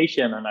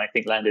negotiation, and I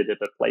think landed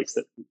at a place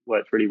that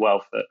worked really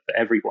well for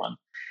everyone.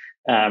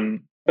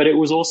 But it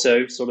was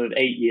also sort of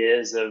 8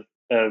 years of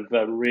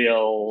a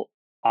real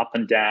up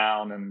and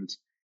down, and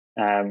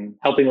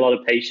helping a lot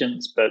of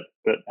patients, but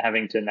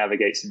having to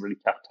navigate some really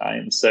tough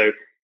times. So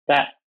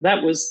that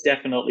was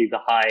definitely the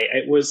high.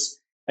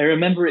 I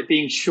remember it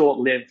being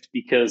short-lived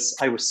because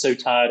I was so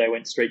tired I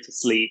went straight to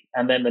sleep,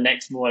 and then the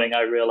next morning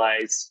I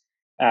realized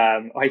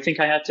I think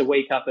I had to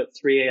wake up at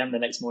 3 a.m. the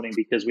next morning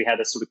because we had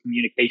a sort of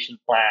communication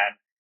plan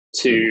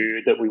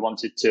that we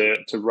wanted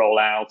to roll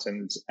out,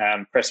 and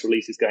press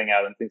releases going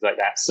out and things like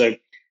that. So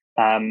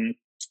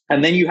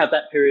and then you have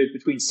that period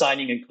between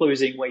signing and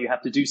closing where you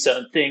have to do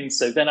certain things.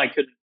 So then I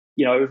couldn't,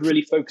 I was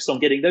really focused on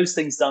getting those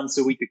things done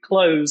so we could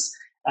close.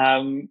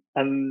 And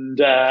then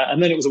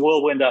it was a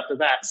whirlwind after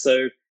that.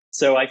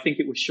 So I think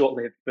it was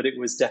short-lived, but it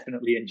was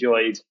definitely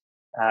enjoyed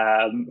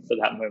for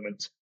that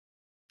moment.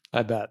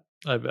 I bet.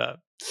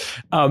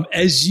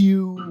 As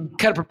you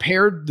kind of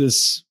prepared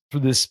for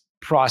this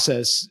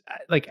process,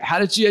 like how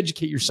did you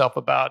educate yourself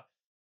about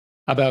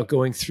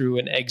going through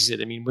an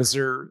exit? I mean, was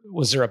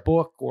there a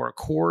book or a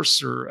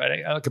course or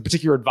a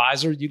particular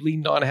advisor you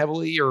leaned on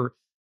heavily, or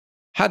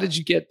how did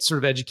you get sort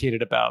of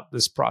educated about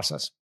this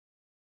process?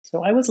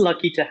 So I was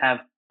lucky to have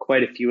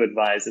quite a few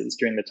advisors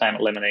during the time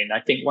at Lemonaid. And I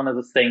think one of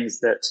the things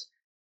that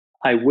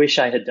I wish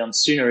I had done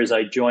sooner is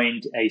I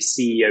joined a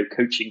CEO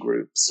coaching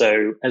group.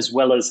 So as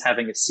well as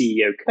having a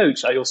CEO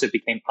coach, I also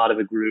became part of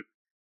a group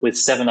with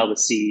 7 other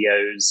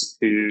CEOs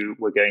who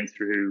were going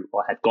through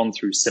or had gone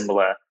through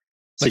similar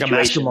like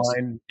situations. A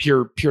mastermind,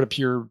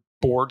 peer-to-peer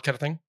board kind of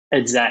thing?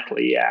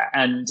 Exactly, yeah.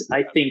 And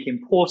I think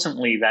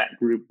importantly, that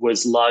group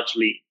was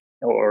largely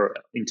or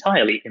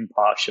entirely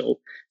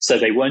impartial. So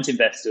they weren't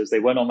investors. They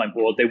weren't on my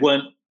board. They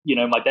weren't,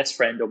 my best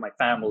friend or my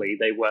family.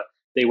 They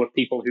were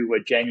people who were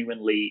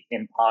genuinely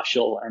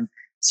impartial. And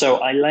so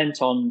I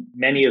lent on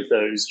many of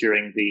those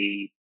during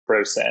the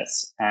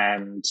process,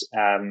 and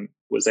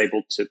was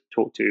able to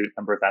talk to a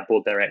number of our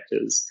board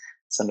directors,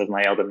 some of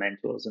my other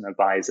mentors and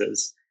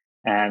advisors.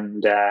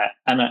 I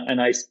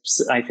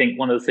think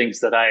one of the things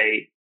that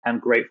I am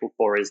grateful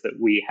for is that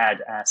we had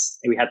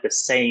the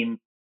same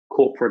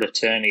corporate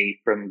attorney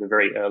from the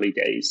very early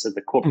days. So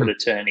the corporate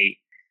attorney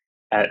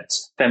at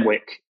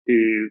Fenwick,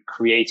 who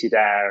created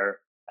our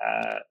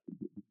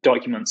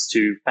documents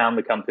to found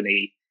the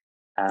company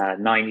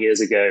 9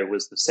 years ago,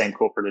 was the same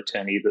corporate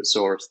attorney that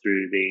saw us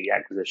through the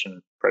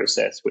acquisition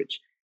process,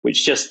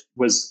 which just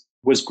was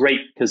great,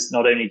 because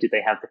not only did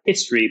they have the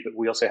history, but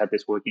we also had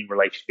this working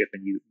relationship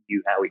and knew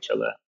how each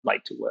other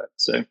liked to work.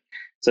 So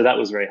that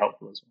was very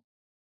helpful as well.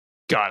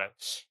 Got it.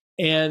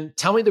 And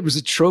tell me, there was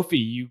a trophy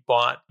you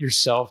bought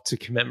yourself to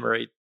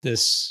commemorate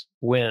this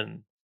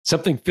win.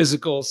 Something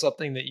physical,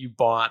 something that you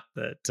bought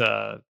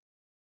that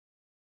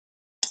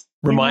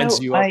reminds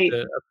you of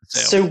the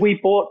sale. So we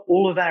bought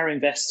all of our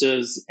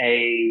investors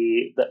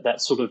that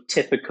sort of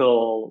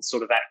typical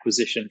sort of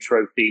acquisition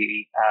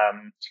trophy,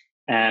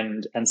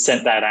 and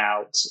sent that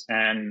out,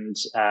 and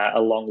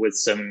along with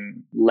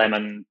some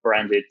Lemon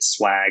branded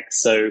swag.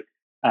 So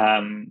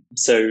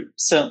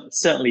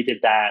certainly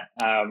did that.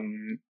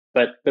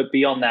 But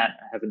beyond that,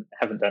 I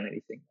haven't done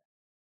anything.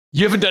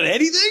 You haven't done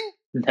anything?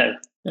 No.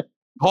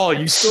 Paul,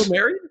 you still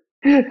married?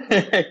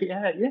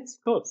 Yeah, yes,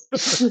 of course.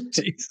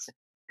 Jeez.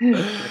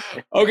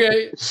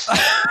 Okay.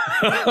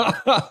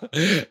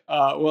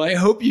 Well, I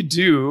hope you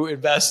do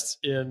invest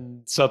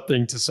in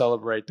something to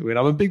celebrate the win.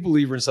 I'm a big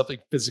believer in something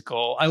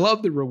physical. I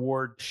love the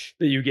reward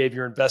that you gave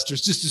your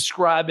investors. Just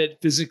describe it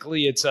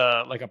physically. It's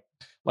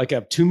like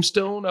a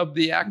tombstone of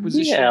the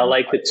acquisition. Yeah,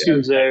 like a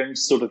tombstone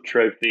sort of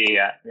trophy.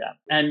 Yeah.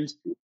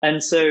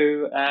 And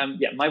so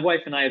my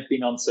wife and I have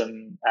been on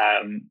some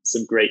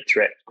great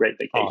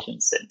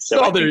vacations since.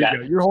 So there you go.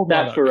 You're holding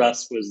that for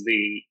us was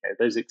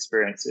those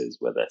experiences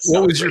with us.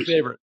 What was your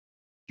favorite?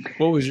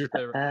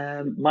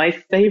 My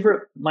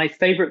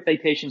favorite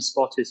vacation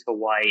spot is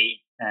Hawaii,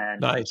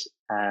 and nice.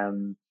 I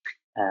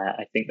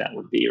think that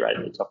would be right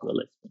at the top of the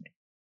list for me.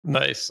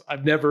 Nice.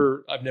 I've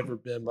never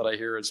been, but I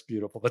hear it's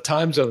beautiful. The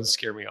time zones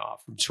scare me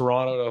off. From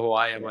Toronto to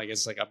Hawaii, I'm going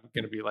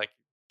to be like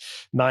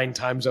 9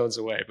 time zones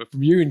away. But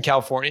from you in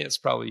California, it's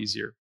probably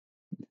easier.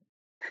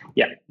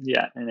 Yeah,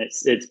 and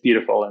it's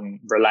beautiful and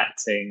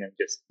relaxing and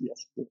just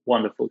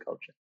wonderful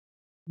culture.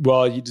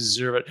 Well, you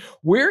deserve it.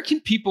 Where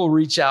can people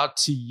reach out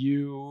to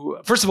you?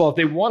 First of all, if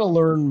they want to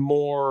learn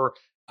more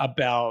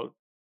about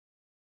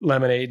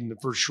Lemonaid and the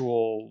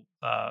virtual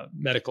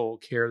medical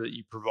care that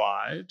you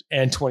provide,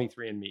 and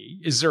 23andMe,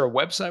 is there a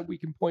website we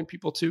can point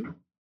people to?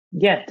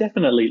 Yeah,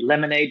 definitely.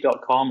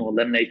 Lemonaid.com or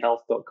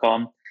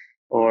lemonaidhealth.com,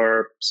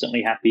 or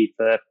certainly happy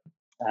for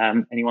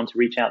anyone to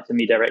reach out to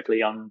me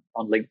directly on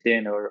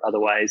LinkedIn or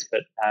otherwise.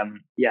 But I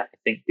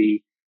think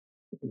the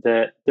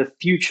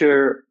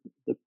future,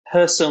 the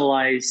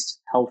personalized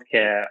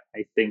healthcare,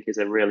 I think, is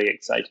a really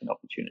exciting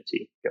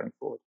opportunity going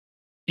forward.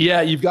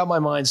 Yeah, you've got my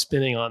mind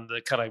spinning on the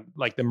kind of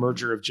like the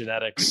merger of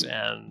genetics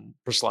and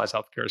personalized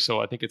healthcare. So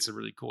I think it's a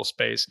really cool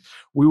space.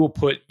 We will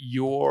put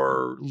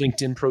your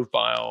LinkedIn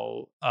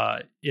profile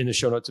in the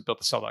show notes at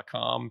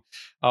builttosell.com.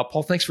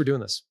 Paul, thanks for doing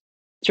this.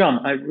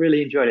 John, I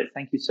really enjoyed it.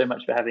 Thank you so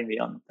much for having me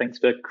on. Thanks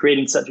for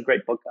creating such a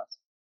great podcast.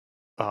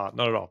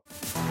 Not at all.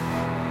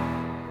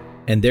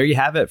 And there you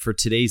have it for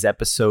today's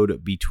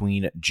episode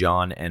between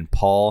John and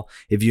Paul.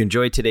 If you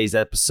enjoyed today's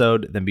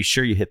episode, then be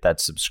sure you hit that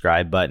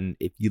subscribe button.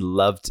 If you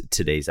loved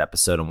today's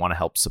episode and want to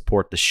help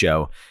support the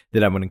show,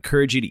 then I would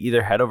encourage you to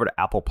either head over to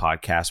Apple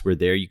Podcasts, where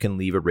there you can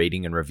leave a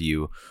rating and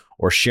review,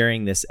 or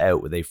sharing this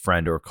out with a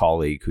friend or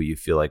colleague who you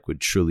feel like would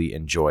truly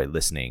enjoy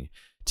listening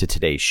to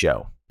today's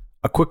show.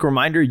 A quick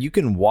reminder, you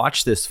can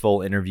watch this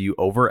full interview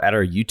over at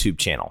our YouTube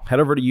channel. Head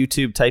over to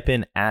YouTube, type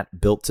in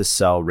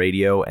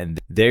 @BuiltToSellRadio, and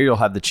there you'll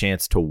have the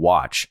chance to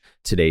watch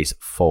today's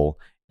full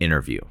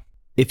interview.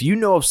 If you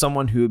know of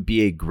someone who would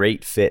be a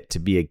great fit to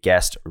be a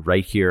guest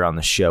right here on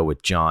the show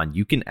with John,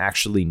 you can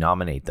actually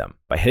nominate them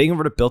by heading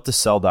over to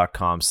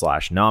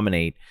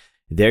builttosell.com/nominate.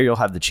 There you'll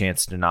have the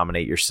chance to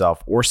nominate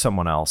yourself or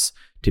someone else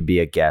to be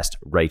a guest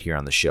right here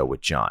on the show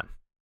with John.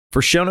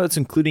 For show notes,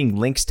 including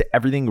links to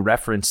everything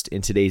referenced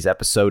in today's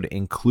episode,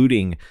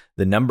 including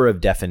the number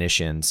of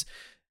definitions,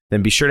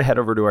 then be sure to head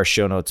over to our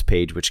show notes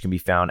page, which can be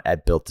found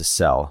at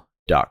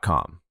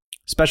builttosell.com.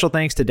 Special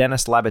thanks to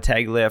Dennis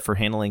Labataglia for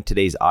handling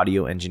today's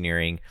audio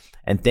engineering,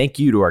 and thank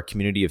you to our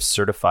community of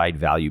certified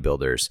value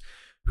builders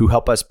who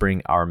help us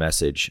bring our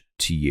message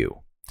to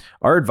you.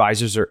 Our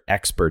advisors are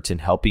experts in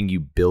helping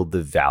you build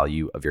the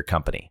value of your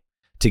company.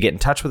 To get in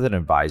touch with an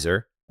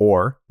advisor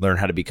or learn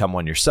how to become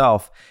one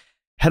yourself,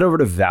 head over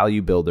to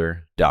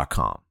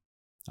valuebuilder.com.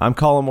 I'm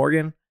Colin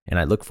Morgan, and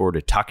I look forward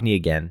to talking to you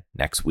again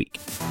next week.